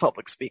 I'm not a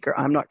public speaker,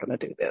 I'm not going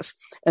to do this.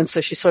 And so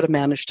she sort of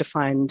managed to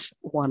find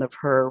one of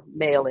her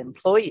male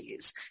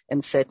employees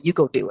and said, you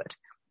go do it.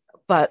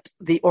 But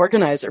the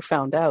organizer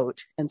found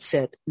out and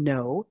said,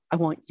 no, I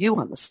want you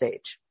on the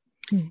stage.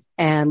 Mm.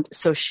 And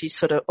so she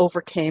sort of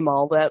overcame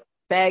all that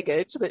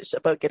baggage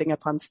about getting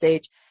up on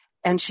stage.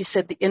 And she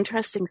said the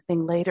interesting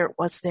thing later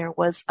was there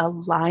was a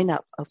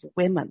lineup of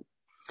women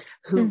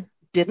who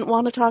didn't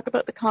want to talk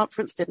about the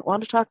conference, didn't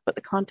want to talk about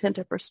the content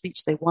of her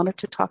speech. They wanted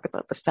to talk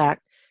about the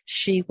fact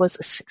she was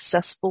a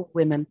successful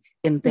woman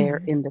in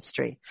their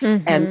industry.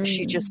 Mm-hmm. And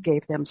she just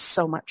gave them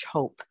so much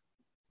hope.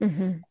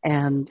 Mm-hmm.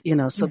 And,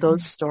 so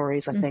those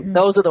stories, I think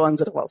those are the ones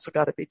that have also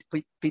got to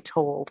be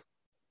told.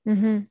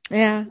 Mm-hmm.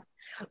 Yeah.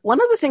 One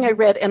other thing I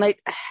read, and I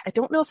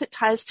don't know if it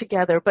ties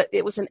together, but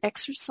it was an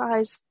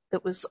exercise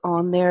that was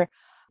on there,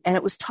 and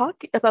it was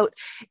talking about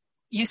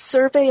you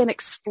survey and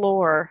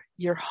explore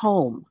your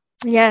home.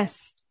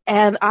 Yes.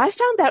 And I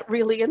found that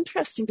really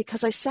interesting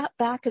because I sat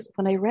back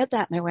when I read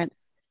that and I went,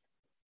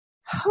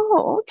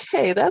 oh,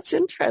 okay, that's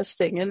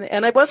interesting.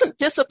 And I wasn't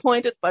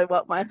disappointed by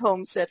what my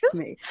home said to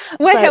me.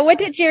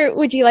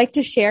 Would you like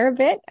to share a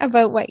bit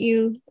about what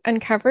you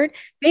uncovered?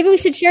 Maybe we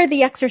should share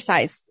the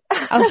exercise.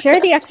 I'll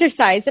share the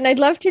exercise, and I'd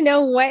love to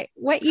know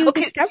what you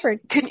discovered.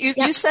 Can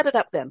you set it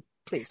up then,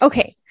 please?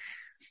 Okay.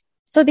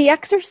 So the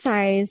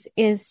exercise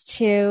is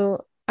to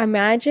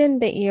imagine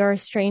that you're a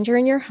stranger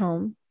in your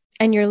home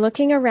and you're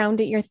looking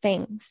around at your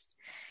things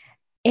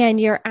and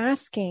you're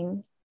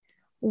asking,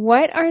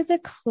 what are the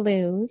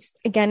clues?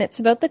 Again, it's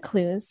about the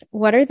clues.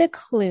 What are the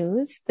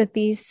clues that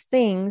these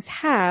things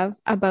have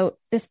about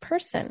this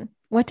person?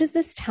 What does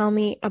this tell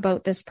me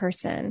about this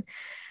person?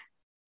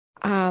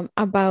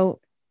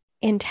 About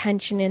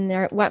intention in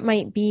their, what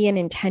might be an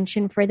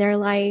intention for their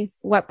life?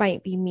 What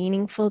might be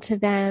meaningful to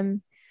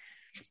them?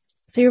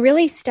 So you're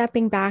really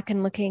stepping back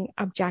and looking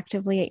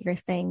objectively at your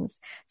things.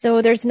 So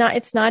it's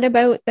not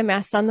about the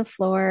mess on the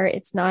floor.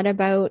 It's not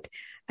about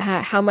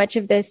how much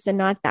of this and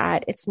not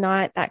that. It's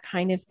not that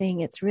kind of thing.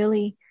 It's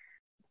really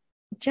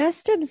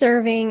just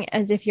observing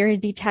as if you're a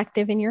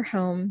detective in your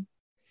home.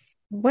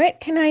 What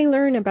can I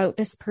learn about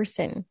this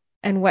person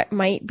and what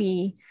might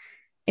be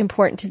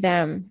important to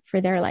them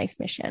for their life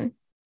mission?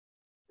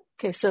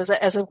 Okay, so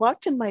as I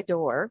walked in my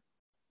door,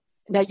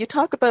 now you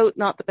talk about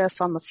not the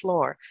mess on the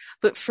floor,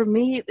 but for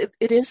me,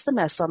 it is the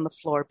mess on the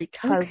floor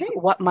because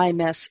what my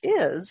mess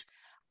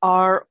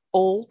are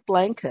old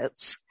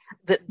blankets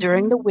that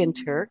during the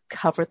winter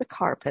cover the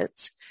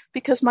carpets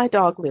because my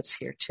dog lives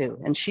here too,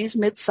 and she's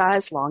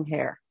mid-sized, long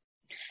hair.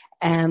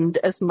 And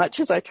as much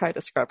as I try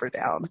to scrub her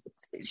down,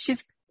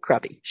 she's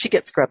grubby. She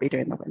gets grubby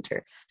during the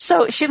winter.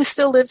 So she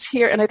still lives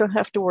here, and I don't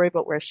have to worry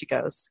about where she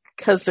goes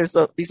because there's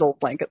these old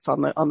blankets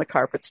on the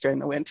carpets during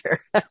the winter.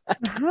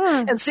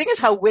 And seeing as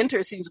how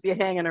winter seems to be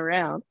hanging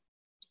around,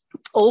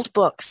 old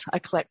books. I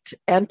collect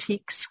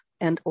antiques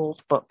and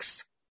old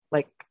books,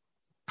 like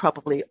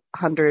probably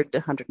 100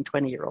 to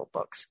 120-year-old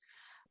books.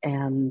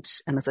 And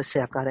as I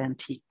say, I've got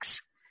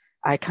antiques.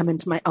 I come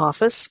into my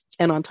office,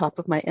 and on top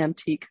of my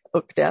antique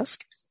oak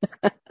desk,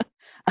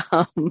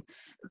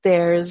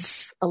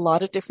 there's a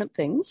lot of different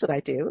things that I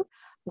do.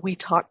 We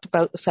talked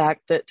about the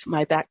fact that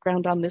my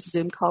background on this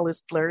Zoom call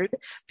is blurred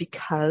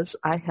because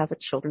I have a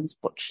children's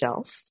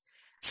bookshelf.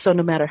 So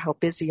no matter how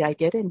busy I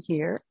get in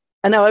here,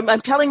 and now I'm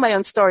telling my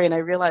own story, and I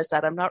realize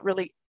that I'm not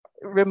really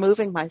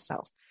removing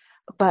myself,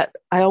 but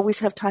I always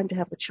have time to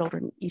have the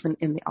children even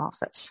in the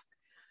office,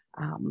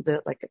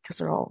 because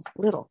they're all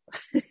little.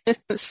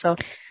 So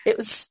it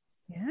was.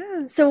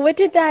 Yeah. So what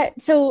did that,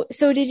 so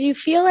did you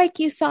feel like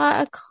you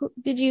saw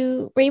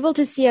were able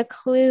to see a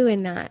clue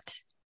in that,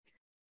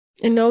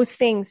 in those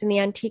things, in the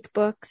antique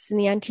books and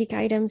the antique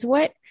items?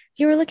 What,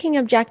 you were looking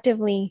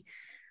objectively?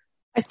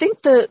 I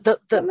think the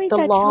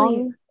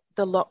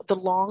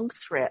long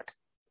thread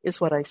is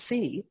what I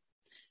see,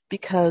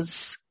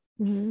 because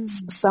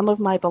some of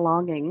my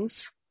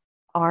belongings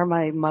are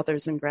my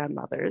mother's and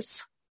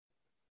grandmother's,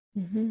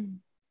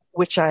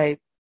 which I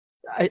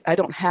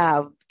don't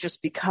have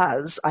just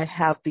because I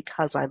have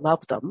because I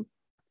love them.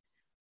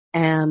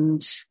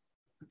 And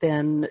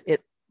then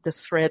the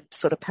thread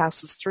sort of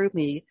passes through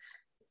me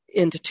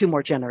into 2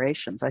 more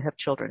generations. I have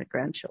children and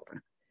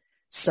grandchildren.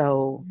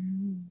 So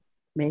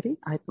maybe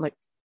I'm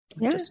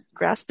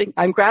grasping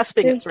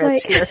at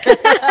threads here.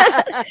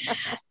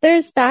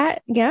 There's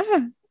that. Yeah.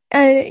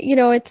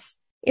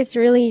 It's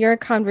really your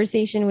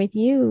conversation with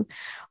you.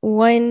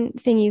 One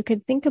thing you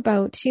could think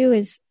about too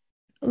is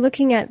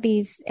looking at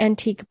these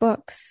antique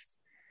books.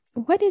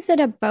 What is it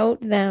about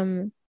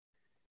them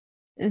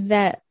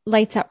that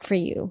lights up for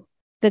you,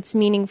 that's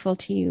meaningful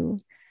to you?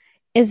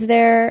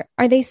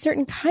 Are they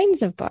certain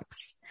kinds of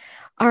books?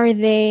 Are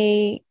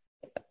they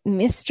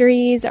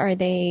mysteries? Are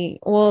they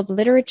old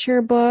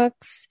literature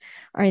books?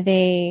 Are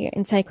they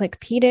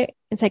encyclopedic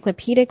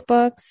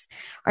books?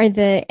 Are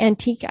the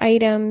antique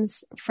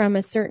items from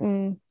a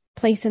certain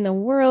place in the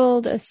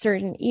world, a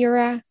certain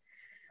era?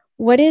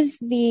 What is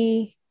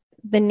the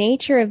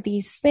nature of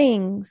these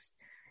things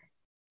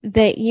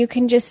that you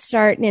can just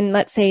start, and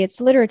let's say it's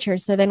literature.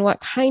 So then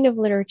what kind of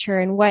literature,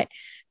 and what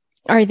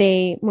are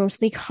they?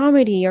 Mostly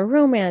comedy or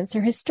romance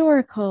or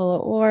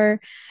historical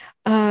or,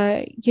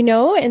 and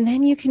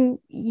then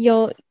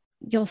you'll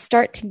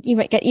start to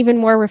get even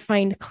more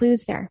refined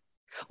clues there.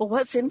 Well,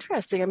 what's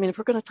interesting, I mean, if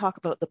we're going to talk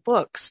about the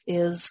books,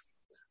 is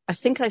I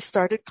think I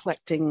started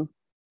collecting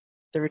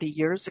 30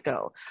 years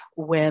ago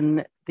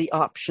when the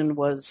option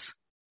was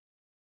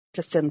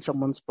to send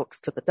someone's books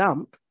to the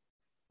dump,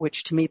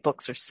 which to me,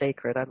 books are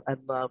sacred. I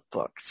love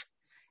books.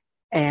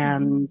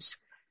 And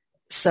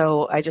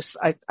so I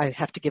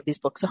have to give these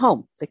books a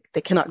home.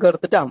 They cannot go to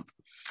the dump.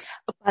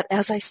 But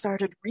as I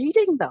started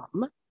reading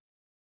them,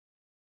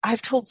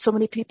 I've told so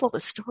many people the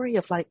story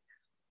of like,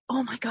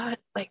 oh my God,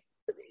 like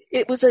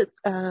it was a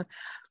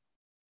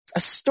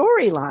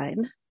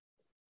storyline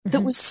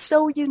that was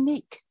so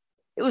unique.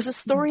 It was a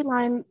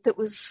storyline that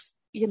was,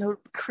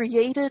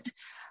 created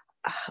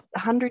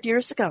 100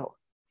 years ago.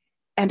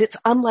 And it's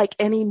unlike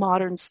any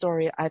modern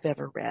story I've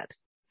ever read.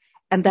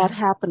 And that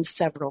happened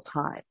several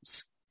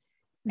times.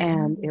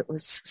 And it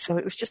was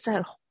just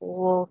that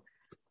whole,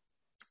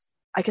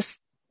 I guess,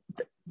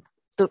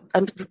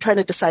 I'm trying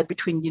to decide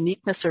between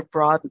uniqueness or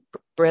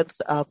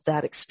breadth of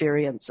that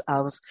experience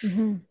of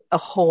a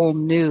whole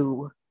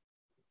new,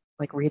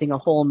 like reading a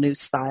whole new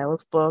style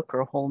of book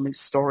or a whole new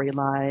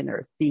storyline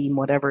or theme,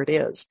 whatever it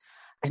is.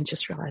 And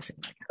just realizing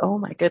like, oh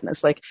my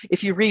goodness, like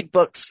if you read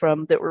books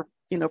that were,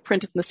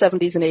 printed in the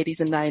 70s and 80s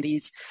and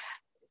 90s,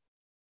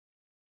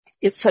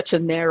 it's such a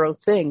narrow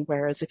thing.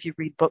 Whereas if you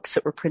read books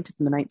that were printed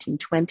in the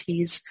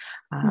 1920s,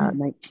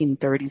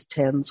 1930s,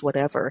 10s,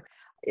 whatever,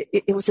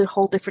 it was a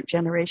whole different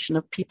generation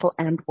of people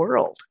and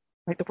world.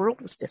 Like the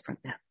world was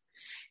different then.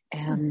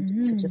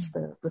 And so just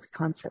the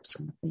concepts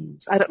and the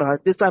themes. I don't know.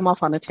 I'm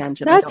off on a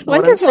tangent. That's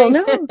wonderful.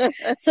 No.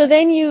 So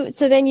then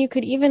you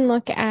could even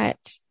look at,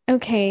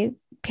 okay,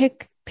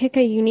 pick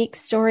a unique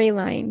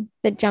storyline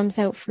that jumps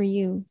out for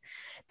you,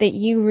 that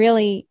you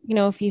really,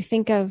 if you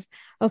think of,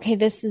 okay,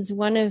 this is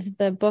one of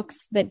the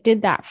books that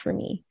did that for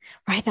me,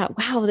 where I thought,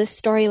 wow, this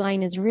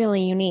storyline is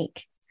really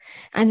unique.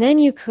 And then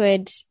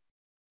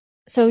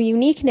so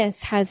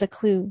uniqueness has a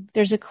clue.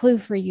 There's a clue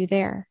for you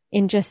there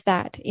in just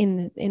that,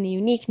 in the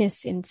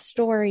uniqueness in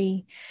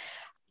story.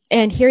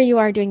 And here you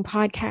are doing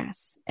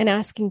podcasts and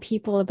asking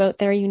people about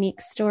their unique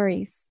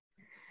stories.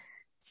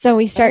 So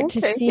we start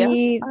to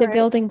see the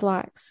building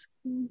blocks,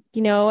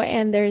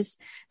 and there's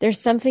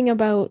something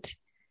about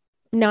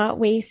not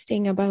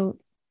wasting, about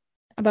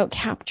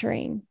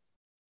capturing.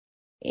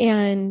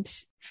 And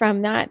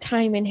from that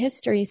time in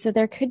history, so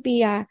there could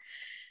be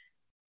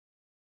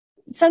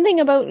something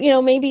about,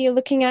 maybe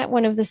looking at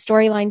one of the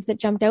storylines that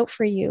jumped out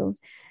for you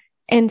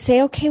and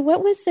say, okay,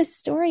 what was this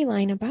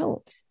storyline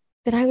about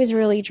that I was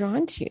really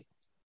drawn to?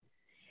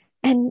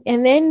 And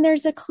then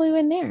there's a clue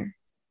in there.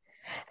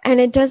 And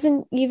it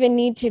doesn't even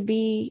need to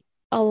be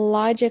a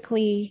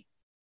logical,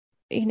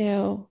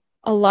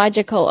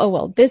 oh,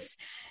 well, this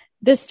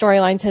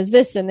storyline says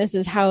this, and this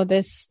is how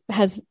this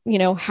has,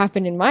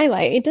 happened in my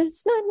life. It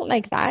does not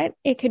like that.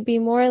 It could be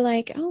more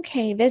like,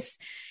 okay, it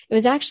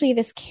was actually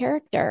this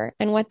character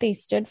and what they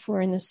stood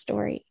for in the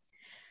story.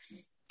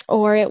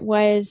 Or it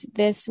was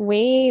this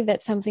way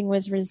that something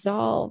was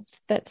resolved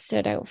that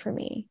stood out for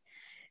me.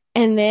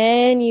 And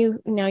then you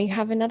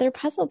have another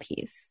puzzle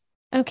piece.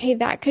 Okay,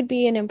 that could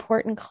be an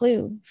important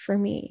clue for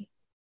me.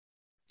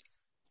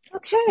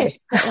 Okay.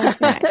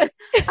 I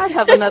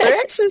have another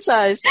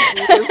exercise to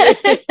do.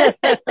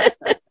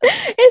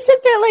 It's a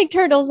bit like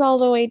Turtles All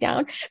the Way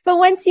Down. But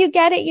once you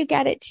get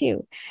it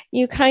too.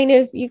 You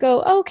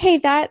go,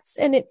 okay,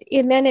 and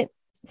then it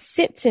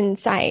sits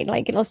inside,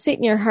 like it'll sit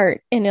in your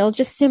heart and it'll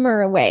just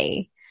simmer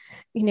away,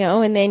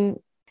 and then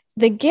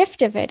the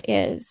gift of it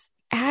is,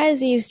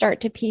 as you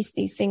start to piece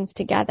these things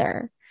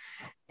together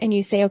and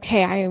you say,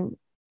 okay,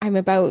 I'm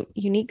about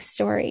unique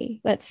story,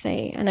 let's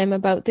say, and I'm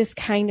about this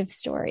kind of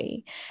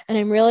story, and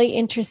I'm really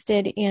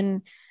interested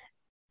in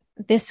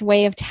this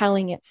way of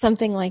telling it,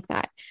 something like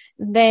that.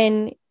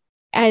 Then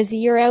as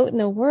you're out in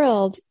the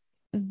world,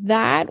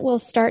 that will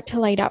start to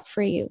light up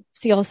for you.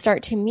 So you'll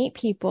start to meet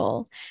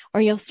people,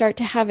 or you'll start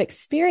to have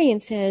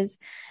experiences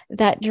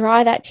that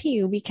draw that to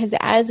you, because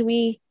as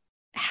we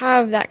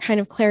have that kind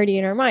of clarity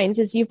in our minds,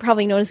 as you've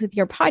probably noticed with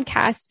your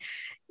podcast,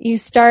 you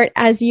start,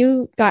 as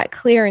you got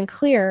clear and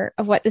clear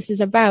of what this is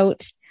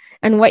about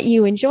and what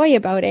you enjoy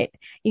about it,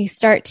 you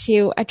start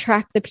to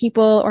attract the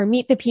people or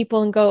meet the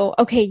people and go,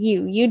 okay,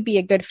 you'd be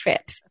a good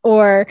fit,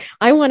 or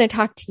I want to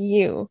talk to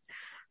you,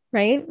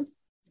 right?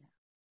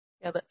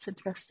 Yeah, that's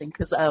interesting,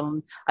 because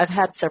I've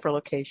had several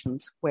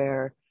occasions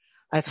where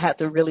I've had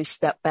to really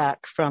step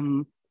back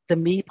from the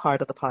me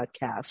part of the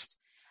podcast.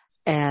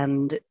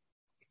 And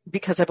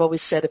because I've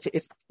always said,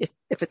 if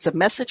it's a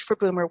message for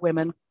boomer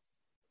women,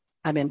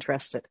 I'm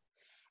interested.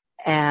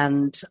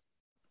 And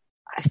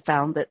I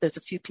found that there's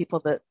a few people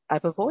that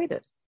I've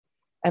avoided.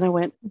 And I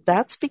went,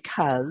 that's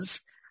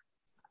because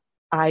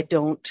I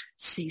don't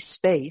see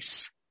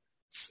space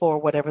for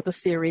whatever the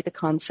theory, the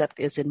concept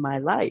is in my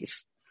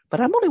life. But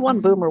I'm only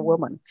one boomer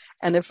woman.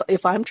 And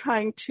if I'm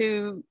trying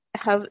to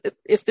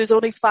if there's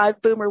only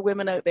 5 boomer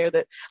women out there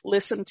that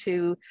listen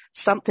to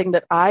something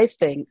that I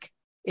think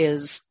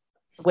is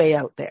way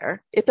out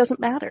there, it doesn't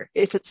matter.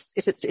 If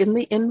it's in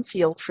the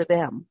infield for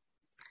them,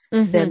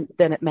 then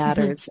it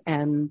matters.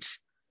 And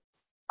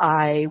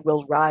I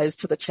will rise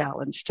to the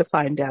challenge to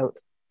find out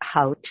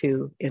how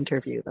to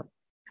interview them.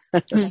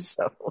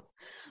 So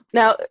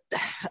now,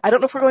 I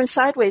don't know if we're going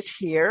sideways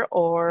here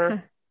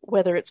or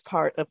whether it's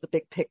part of the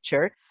big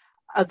picture.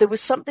 There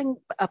was something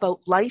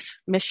about life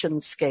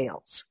mission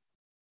scales.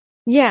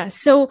 Yeah.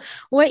 So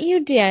what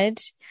you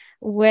did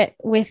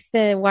with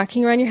the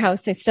walking around your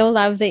house, I so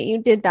love that you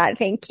did that.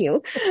 Thank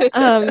you.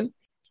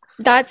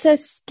 That's a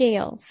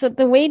scale. So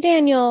the way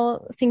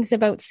Daniel thinks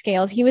about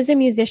scales, he was a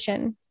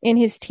musician in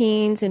his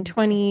teens and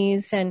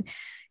 20s, and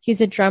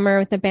he's a drummer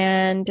with a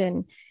band,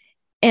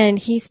 and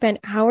he spent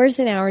hours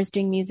and hours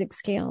doing music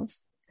scales.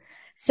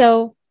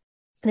 So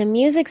the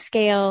music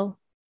scale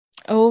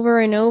over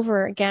and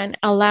over again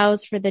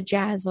allows for the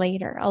jazz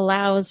later,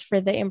 allows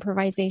for the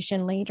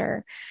improvisation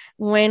later,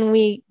 when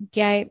we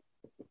get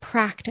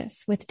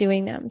practice with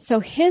doing them.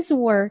 So his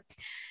work,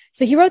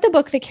 so he wrote the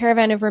book, The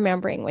Caravan of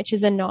Remembering, which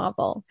is a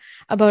novel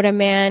about a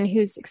man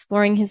who's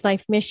exploring his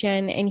life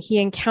mission, and he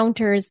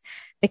encounters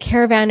the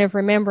Caravan of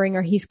Remembering,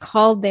 or he's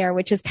called there,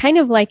 which is kind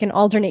of like an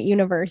alternate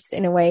universe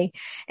in a way.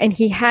 And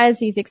he has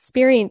these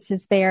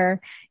experiences there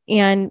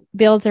and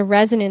builds a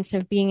resonance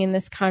of being in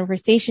this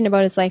conversation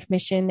about his life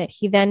mission that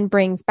he then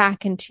brings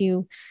back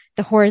into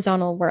the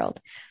horizontal world,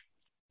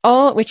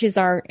 which is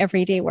our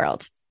everyday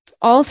world.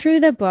 All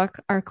through the book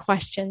are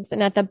questions,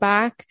 and at the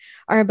back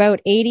are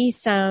about 80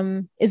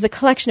 some, is the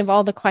collection of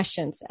all the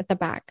questions at the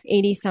back,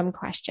 80 some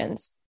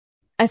questions.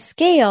 A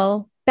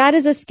scale, that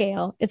is a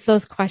scale. It's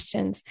those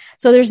questions.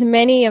 So there's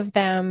many of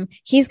them.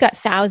 He's got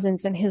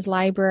thousands in his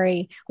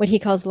library, what he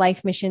calls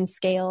life mission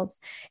scales.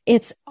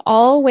 It's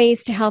all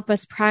ways to help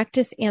us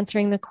practice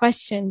answering the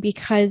question,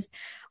 because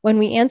when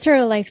we answer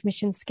a life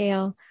mission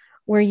scale,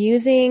 we're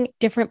using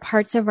different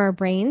parts of our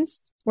brains.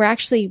 We're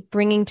actually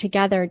bringing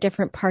together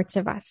different parts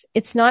of us.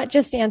 It's not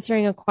just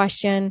answering a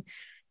question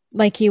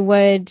like you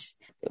would,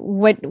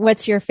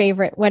 what's your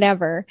favorite,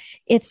 whatever.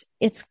 It's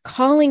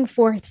calling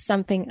forth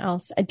something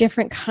else, a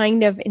different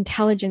kind of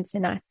intelligence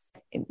in us.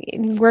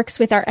 It works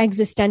with our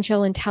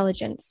existential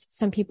intelligence,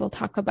 some people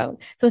talk about.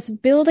 So it's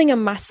building a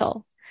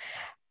muscle.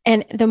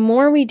 And the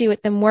more we do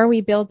it, the more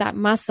we build that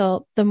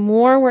muscle, the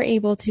more we're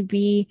able to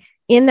be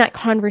in that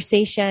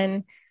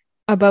conversation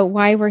about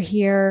why we're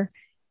here,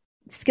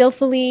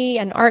 skillfully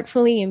and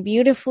artfully and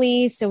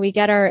beautifully. So we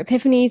get our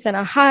epiphanies and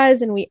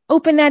ahas, and we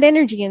open that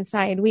energy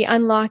inside. We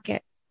unlock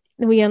it.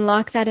 We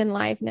unlock that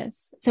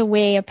aliveness. It's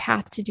a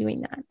path to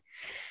doing that.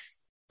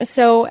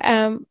 So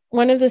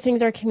one of the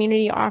things our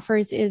community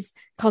offers is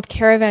called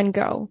Caravan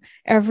Go.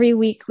 Every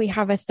week we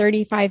have a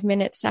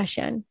 35-minute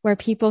session where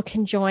people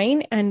can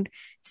join, and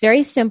it's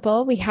very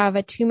simple. We have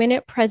a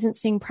 2-minute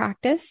presencing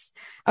practice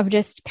of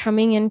just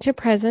coming into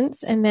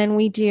presence, and then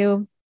we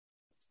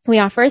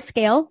offer a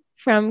scale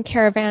from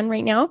Caravan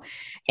right now,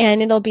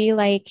 and it'll be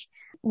like,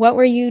 what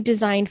were you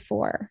designed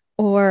for?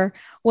 Or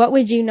what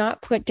would you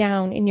not put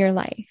down in your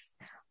life?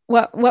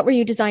 What were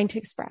you designed to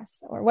express?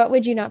 Or what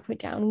would you not put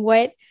down?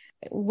 What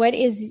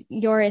is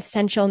your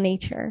essential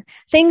nature?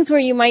 Things where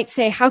you might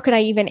say, how could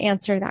I even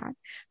answer that?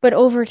 But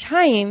over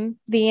time,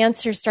 the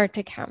answers start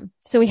to come.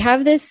 So we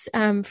have this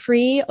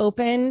free,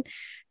 open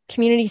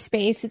community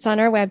space. It's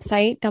on our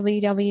website,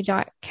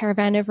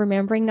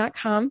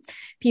 www.caravanofremembering.com.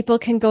 People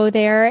can go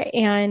there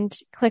and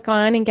click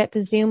on and get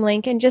the Zoom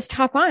link and just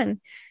hop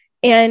on.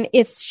 And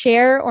it's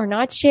share or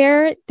not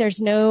share.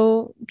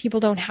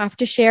 People don't have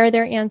to share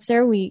their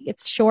answer.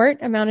 It's short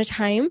amount of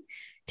time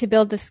to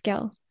build the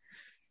skill.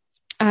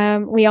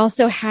 We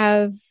also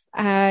have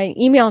an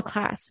email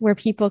class where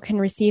people can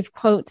receive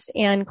quotes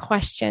and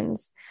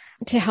questions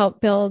to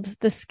help build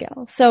the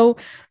skill. So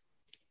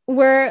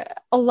a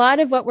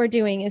lot of what we're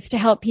doing is to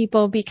help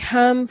people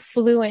become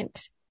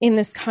fluent in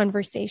this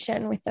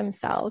conversation with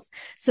themselves,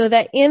 so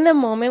that in the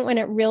moment when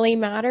it really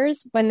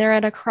matters, when they're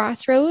at a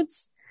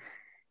crossroads,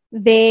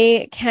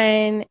 they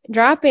can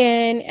drop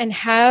in and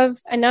have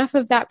enough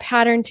of that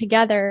pattern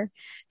together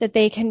that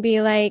they can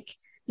be like,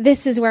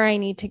 this is where I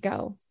need to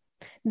go.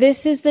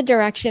 This is the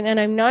direction. And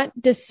I'm not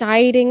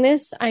deciding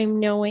this. I'm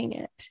knowing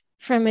it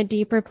from a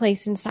deeper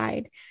place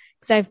inside,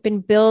 because I've been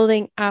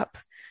building up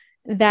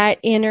that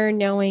inner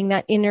knowing,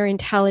 that inner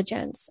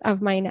intelligence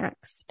of my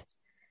next.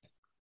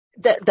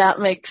 That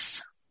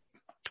makes,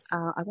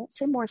 I won't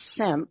say more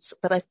sense,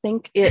 but I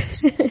think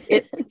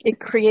it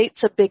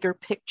creates a bigger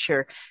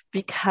picture,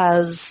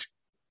 because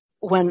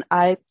when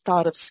I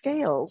thought of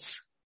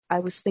scales, I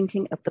was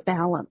thinking of the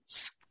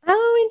balance.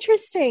 Oh,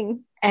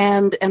 interesting.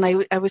 And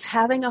I was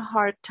having a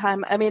hard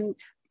time. I mean,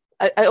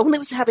 I only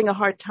was having a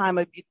hard time.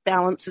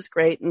 Balance is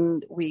great,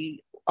 and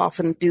we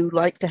often do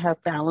like to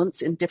have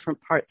balance in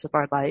different parts of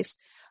our life,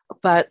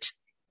 but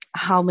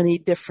how many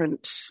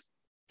different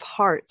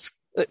parts?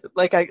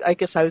 Like, I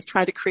guess I was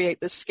trying to create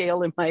this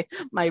scale in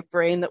my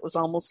brain that was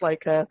almost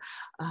like one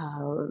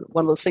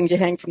of those things you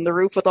hang from the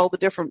roof with all the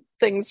different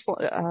things.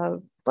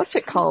 What's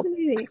it called?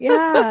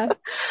 Yeah,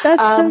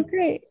 that's so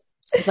great.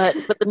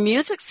 But the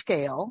music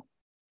scale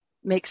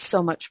makes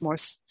so much more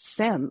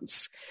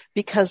sense,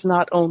 because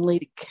not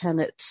only can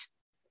it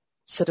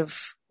sort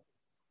of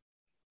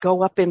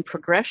go up in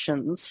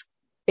progressions,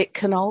 it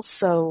can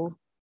also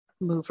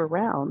move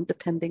around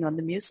depending on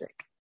the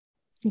music.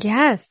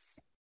 Yes.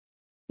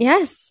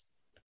 Yes.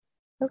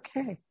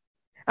 Okay.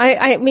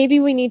 I maybe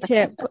we need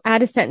to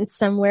add a sentence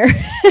somewhere on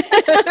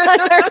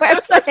our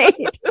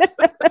website.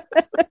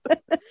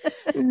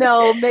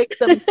 No, make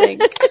them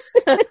think.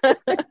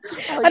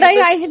 But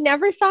I had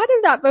never thought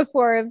of that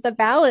before, of the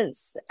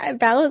balance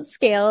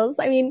scales.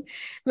 I mean,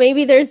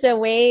 maybe there's a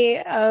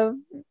way of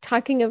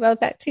talking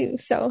about that too.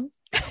 So,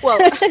 well,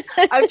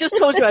 I've just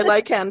told you I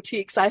like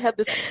antiques. I have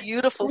this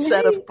beautiful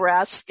set of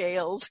brass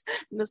scales,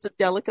 and there's the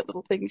delicate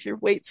little things, your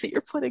weights that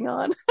you're putting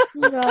on.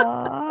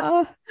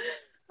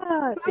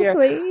 Oh, dear.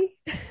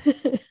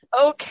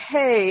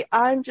 Okay,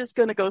 I'm just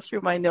going to go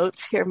through my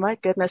notes here. My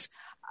goodness.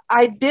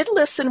 I did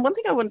listen. One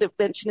thing I wanted to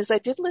mention is I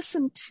did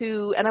listen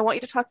to, and I want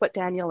you to talk about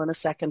Daniel in a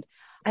second.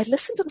 I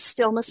listened to the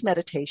stillness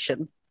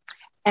meditation,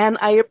 and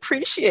I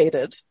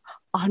appreciated,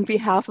 on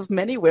behalf of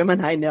many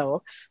women I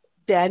know,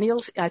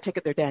 I take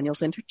it they're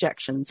Daniel's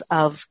interjections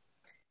of,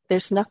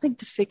 there's nothing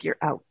to figure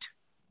out.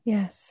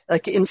 Yes.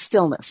 Like in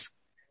stillness,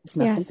 there's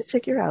nothing to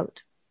figure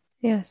out.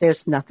 Yes.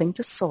 There's nothing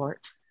to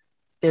sort.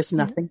 There's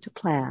nothing to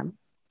plan.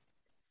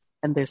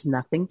 And there's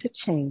nothing to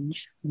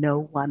change. No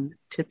one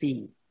to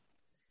be.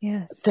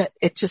 Yes. That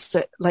it just,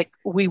 like,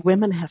 we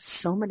women have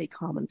so many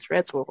common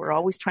threads where we're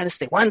always trying to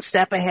stay one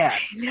step ahead.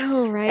 I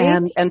know, right?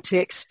 And to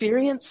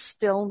experience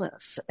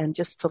stillness and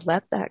just to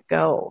let that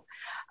go.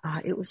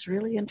 It was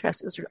really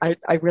interesting. I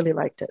really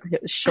liked it.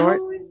 It was short,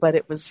 but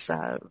it was,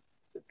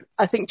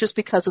 I think just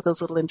because of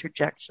those little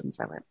interjections,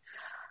 I went,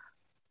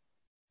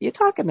 you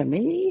talking to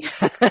me?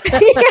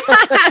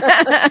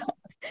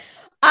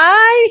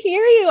 I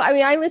hear you. I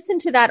mean, I listen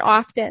to that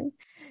often,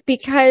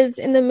 because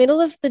in the middle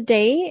of the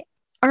day,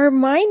 our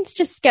minds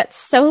just get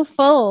so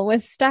full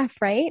with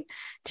stuff, right?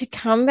 To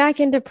come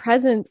back into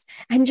presence,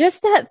 and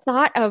just that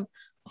thought of,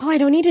 oh, I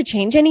don't need to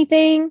change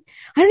anything.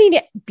 I don't need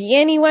to be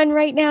anyone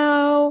right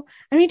now.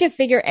 I don't need to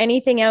figure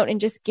anything out,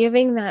 and just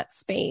giving that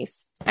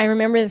space. I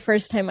remember the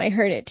first time I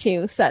heard it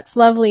too. So that's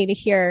lovely to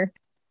hear.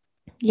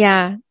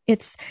 Yeah,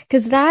 it's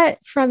because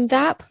that, from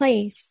that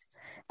place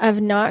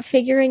of not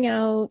figuring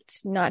out,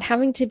 not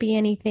having to be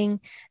anything,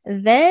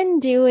 then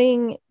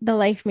doing the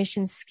life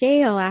mission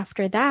scale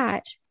after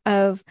that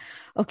of,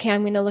 okay,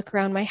 I'm going to look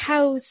around my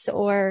house,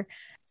 or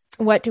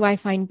what do I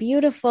find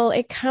beautiful?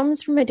 It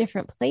comes from a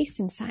different place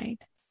inside.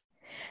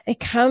 It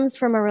comes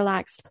from a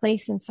relaxed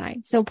place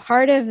inside. So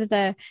part of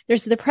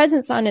there's the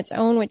presence on its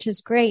own, which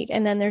is great.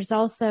 And then there's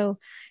also,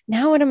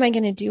 now what am I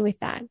going to do with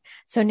that?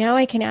 So now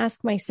I can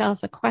ask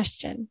myself a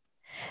question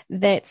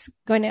that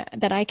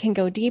I can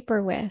go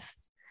deeper with,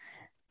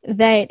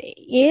 that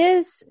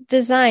is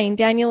designed.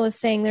 Daniel was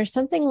saying there's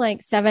something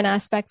like 7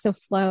 aspects of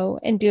flow,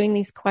 and doing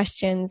these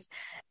questions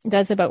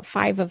does about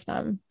 5 of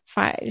them,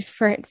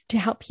 to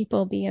help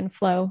people be in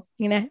flow.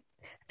 To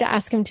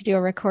ask him to do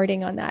a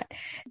recording on that.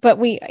 But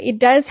it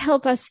does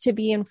help us to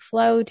be in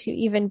flow, to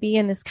even be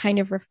in this kind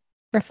of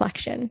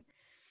reflection.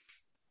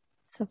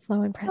 So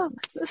flow and presence.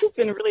 Oh, this has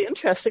been really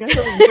interesting. I'm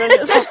really enjoying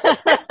this.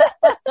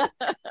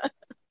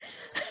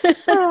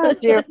 Oh,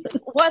 dear.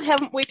 What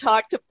haven't we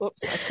talked about?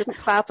 Oops, I shouldn't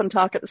clap and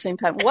talk at the same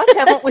time. What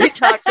haven't we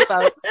talked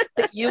about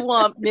that you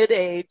want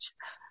mid-age,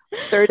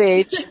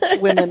 third-age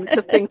women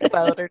to think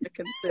about or to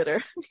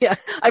consider? Yeah,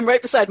 I'm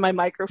right beside my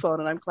microphone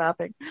and I'm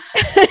clapping.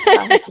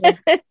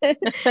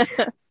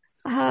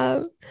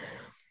 What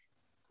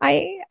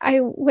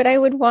I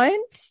would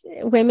want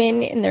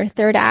women in their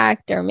third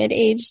act or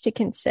mid-age to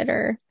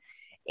consider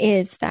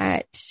is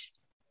that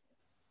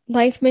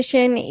life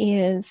mission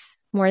is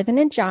more than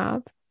a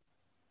job.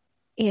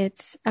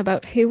 It's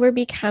about who we're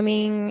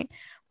becoming,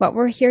 what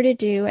we're here to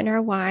do, and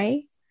our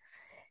why.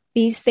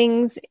 These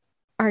things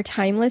are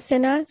timeless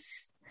in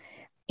us,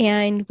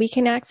 and we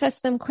can access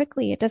them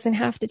quickly. It doesn't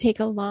have to take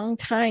a long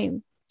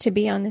time to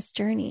be on this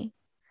journey.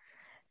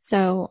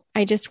 So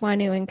I just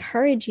want to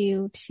encourage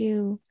you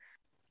to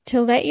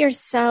let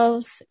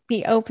yourselves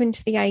be open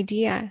to the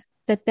idea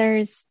that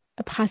there's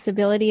a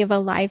possibility of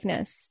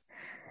aliveness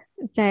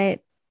that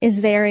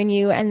is there in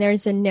you, and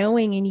there's a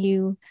knowing in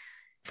you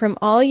from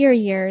all your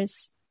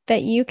years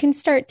that you can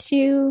start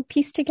to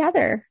piece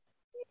together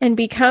and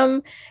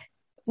become,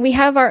 we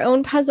have our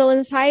own puzzle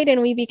inside,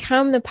 and we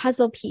become the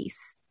puzzle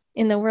piece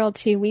in the world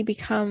too. We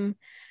become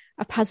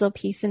a puzzle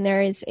piece, and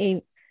there is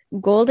a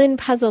golden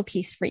puzzle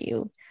piece for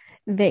you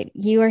that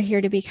you are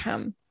here to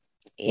become.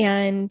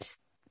 And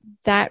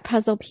that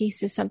puzzle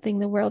piece is something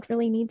the world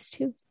really needs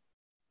too.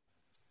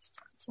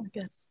 That's very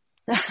good.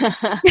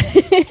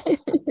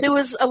 There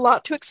was a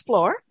lot to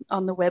explore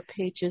on the web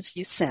pages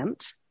you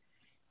sent.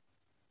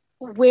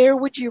 Where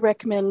would you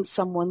recommend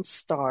someone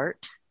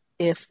start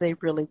if they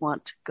really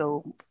want to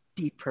go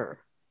deeper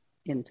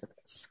into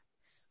this?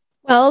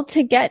 Well,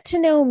 to get to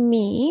know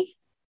me,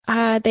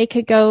 they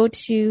could go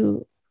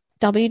to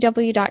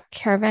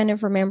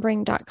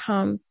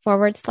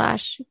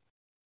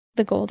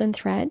www.caravanofremembering.com/the golden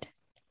thread.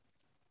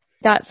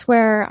 That's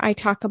where I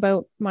talk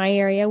about my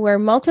area. We're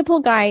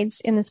multiple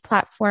guides in this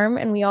platform,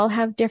 and we all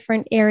have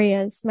different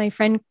areas. My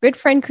good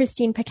friend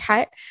Christine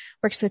Paquette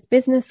works with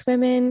business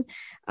women.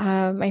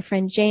 My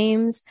friend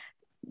James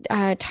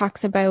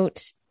talks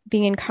about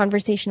being in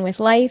conversation with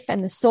life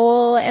and the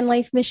soul and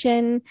life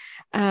mission.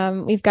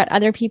 We've got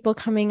other people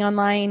coming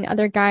online,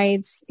 other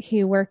guides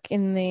who work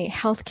in the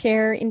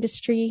healthcare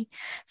industry.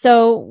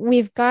 So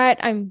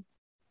I'm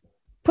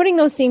putting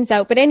those themes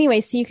out. But anyway,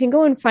 so you can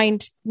go and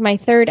find my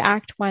third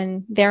act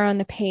one there on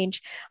the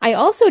page. I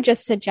also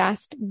just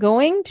suggest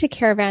going to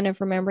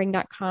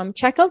caravanofremembering.com.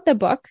 Check out the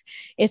book.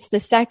 It's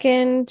the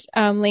second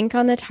link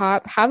on the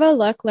top. Have a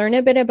look, learn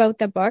a bit about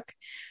the book.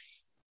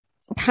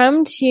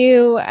 Come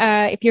to,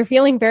 if you're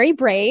feeling very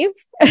brave,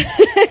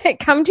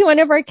 come to one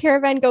of our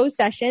Caravan Go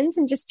sessions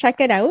and just check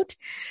it out.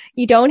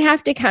 You don't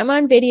have to come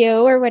on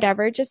video or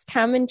whatever. Just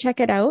come and check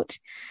it out.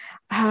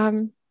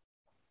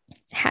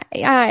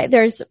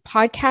 There's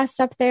podcasts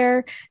up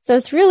there. So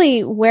it's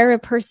really where a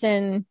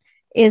person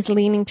is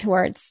leaning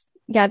towards.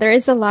 Yeah, there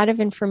is a lot of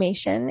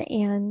information.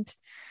 And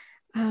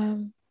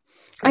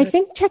I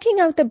think checking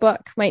out the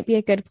book might be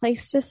a good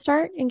place to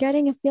start and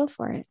getting a feel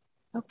for it.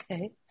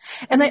 Okay.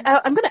 And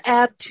I'm going to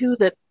add too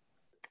that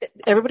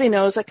everybody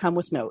knows I come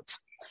with notes.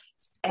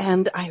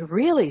 And I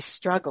really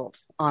struggled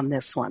on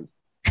this one.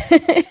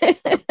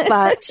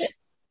 But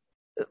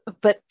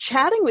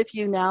chatting with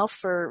you now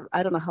for,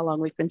 I don't know how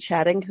long we've been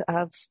chatting,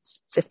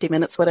 50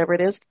 minutes, whatever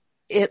it is,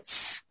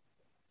 it's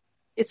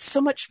so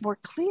much more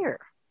clear.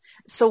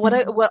 So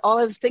all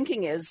I was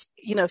thinking is,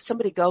 if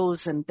somebody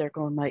goes and they're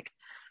going like,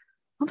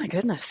 oh my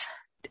goodness,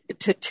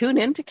 to tune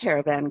into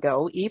Caravan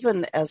Go,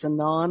 even as a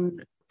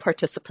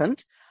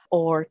non-participant,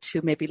 or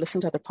to maybe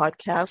listen to other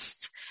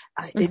podcasts,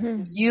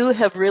 you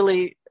have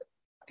really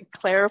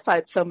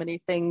clarified so many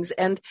things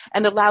and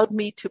allowed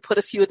me to put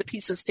a few of the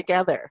pieces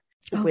together.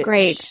 Oh,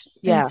 great.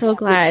 Yeah. I'm so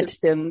glad. Which has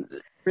been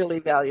really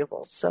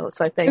valuable. So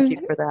I thank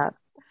you for that.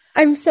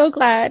 I'm so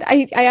glad.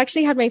 I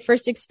actually had my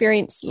first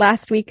experience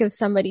last week of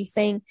somebody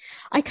saying,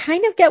 I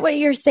kind of get what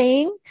you're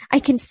saying. I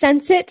can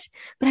sense it,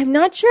 but I'm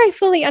not sure I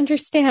fully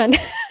understand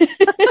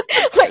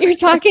what you're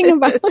talking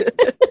about.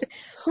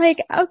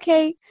 Like,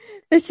 okay,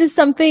 this is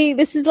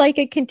like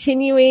a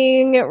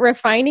continuing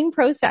refining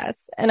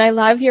process. And I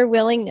love your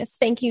willingness.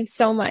 Thank you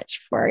so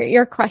much for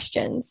your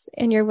questions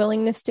and your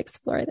willingness to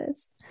explore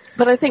this.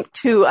 But I think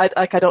too,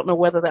 I don't know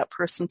whether that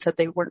person said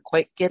they weren't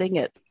quite getting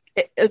it.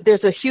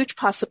 There's a huge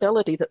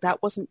possibility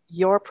that wasn't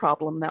your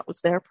problem, that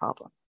was their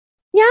problem.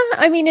 Yeah,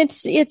 I mean, I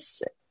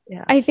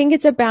think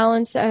it's a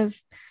balance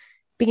of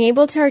being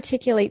able to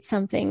articulate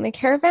something. The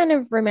Caravan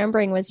of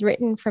Remembering was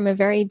written from a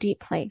very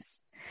deep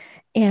place.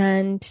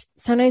 And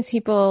sometimes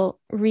people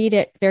read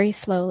it very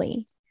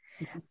slowly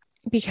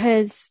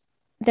because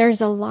there's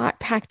a lot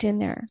packed in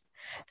there.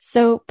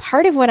 So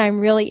part of what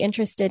I'm really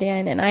interested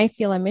in, and I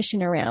feel a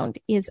mission around,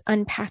 is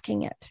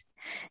unpacking it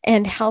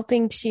and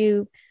helping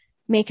to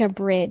make a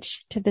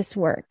bridge to this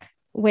work,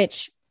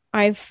 which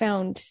I've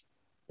found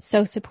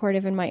so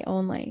supportive in my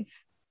own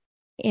life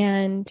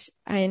and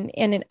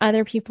in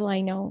other people I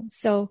know.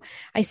 So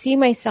I see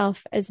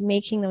myself as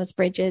making those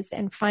bridges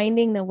and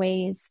finding the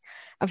ways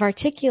of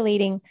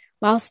articulating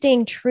while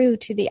staying true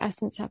to the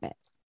essence of it.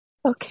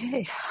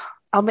 Okay.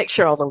 I'll make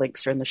sure all the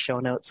links are in the show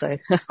notes. I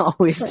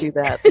always do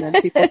that. And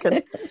then people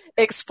can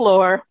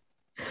explore.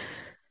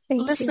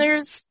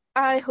 Listeners,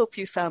 I hope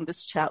you found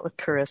this chat with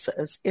Carissa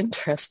as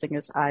interesting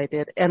as I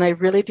did. And I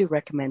really do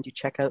recommend you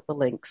check out the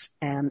links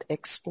and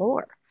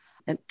explore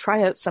and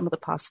try out some of the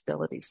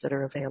possibilities that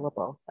are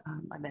available.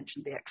 I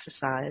mentioned the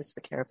exercise,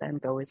 the Caravan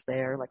Go is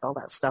there, like all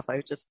that stuff.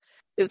 It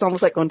was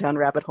almost like going down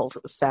rabbit holes.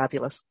 It was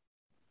fabulous.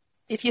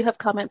 If you have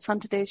comments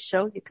on today's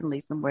show, you can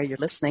leave them where you're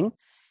listening.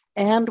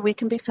 And we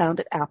can be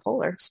found at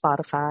Apple or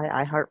Spotify,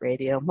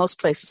 iHeartRadio, most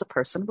places a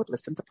person would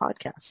listen to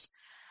podcasts.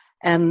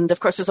 And of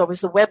course, there's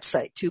always the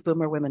website,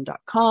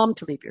 twoboomerwomen.com,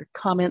 to leave your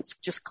comments.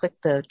 Just click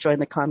the Join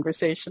the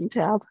Conversation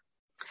tab.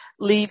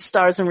 Leave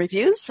stars and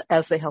reviews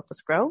as they help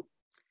us grow.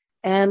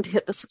 And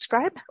hit the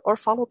subscribe or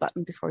follow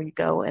button before you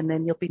go, and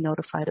then you'll be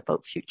notified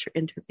about future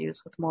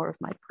interviews with more of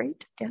my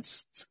great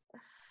guests.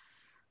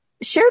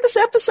 Share this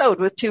episode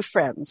with 2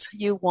 friends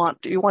you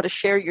want to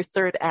share your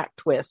third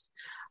act with,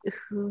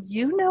 who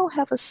you know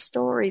have a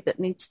story that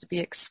needs to be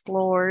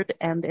explored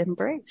and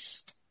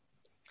embraced.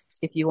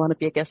 If you want to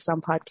be a guest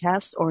on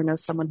podcast or know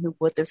someone who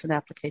would, there's an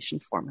application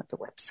form at the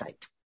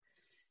website.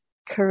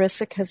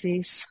 Carissa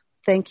Kazis,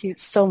 thank you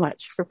so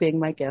much for being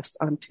my guest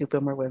on Two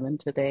Boomer Women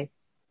today.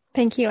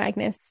 Thank you,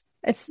 Agnes.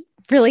 It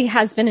really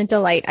has been a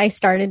delight. I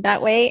started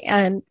that way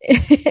and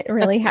it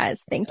really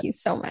has. Thank you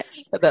so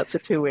much. That's a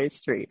two-way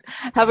street.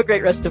 Have a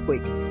great rest of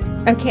week.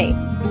 Okay.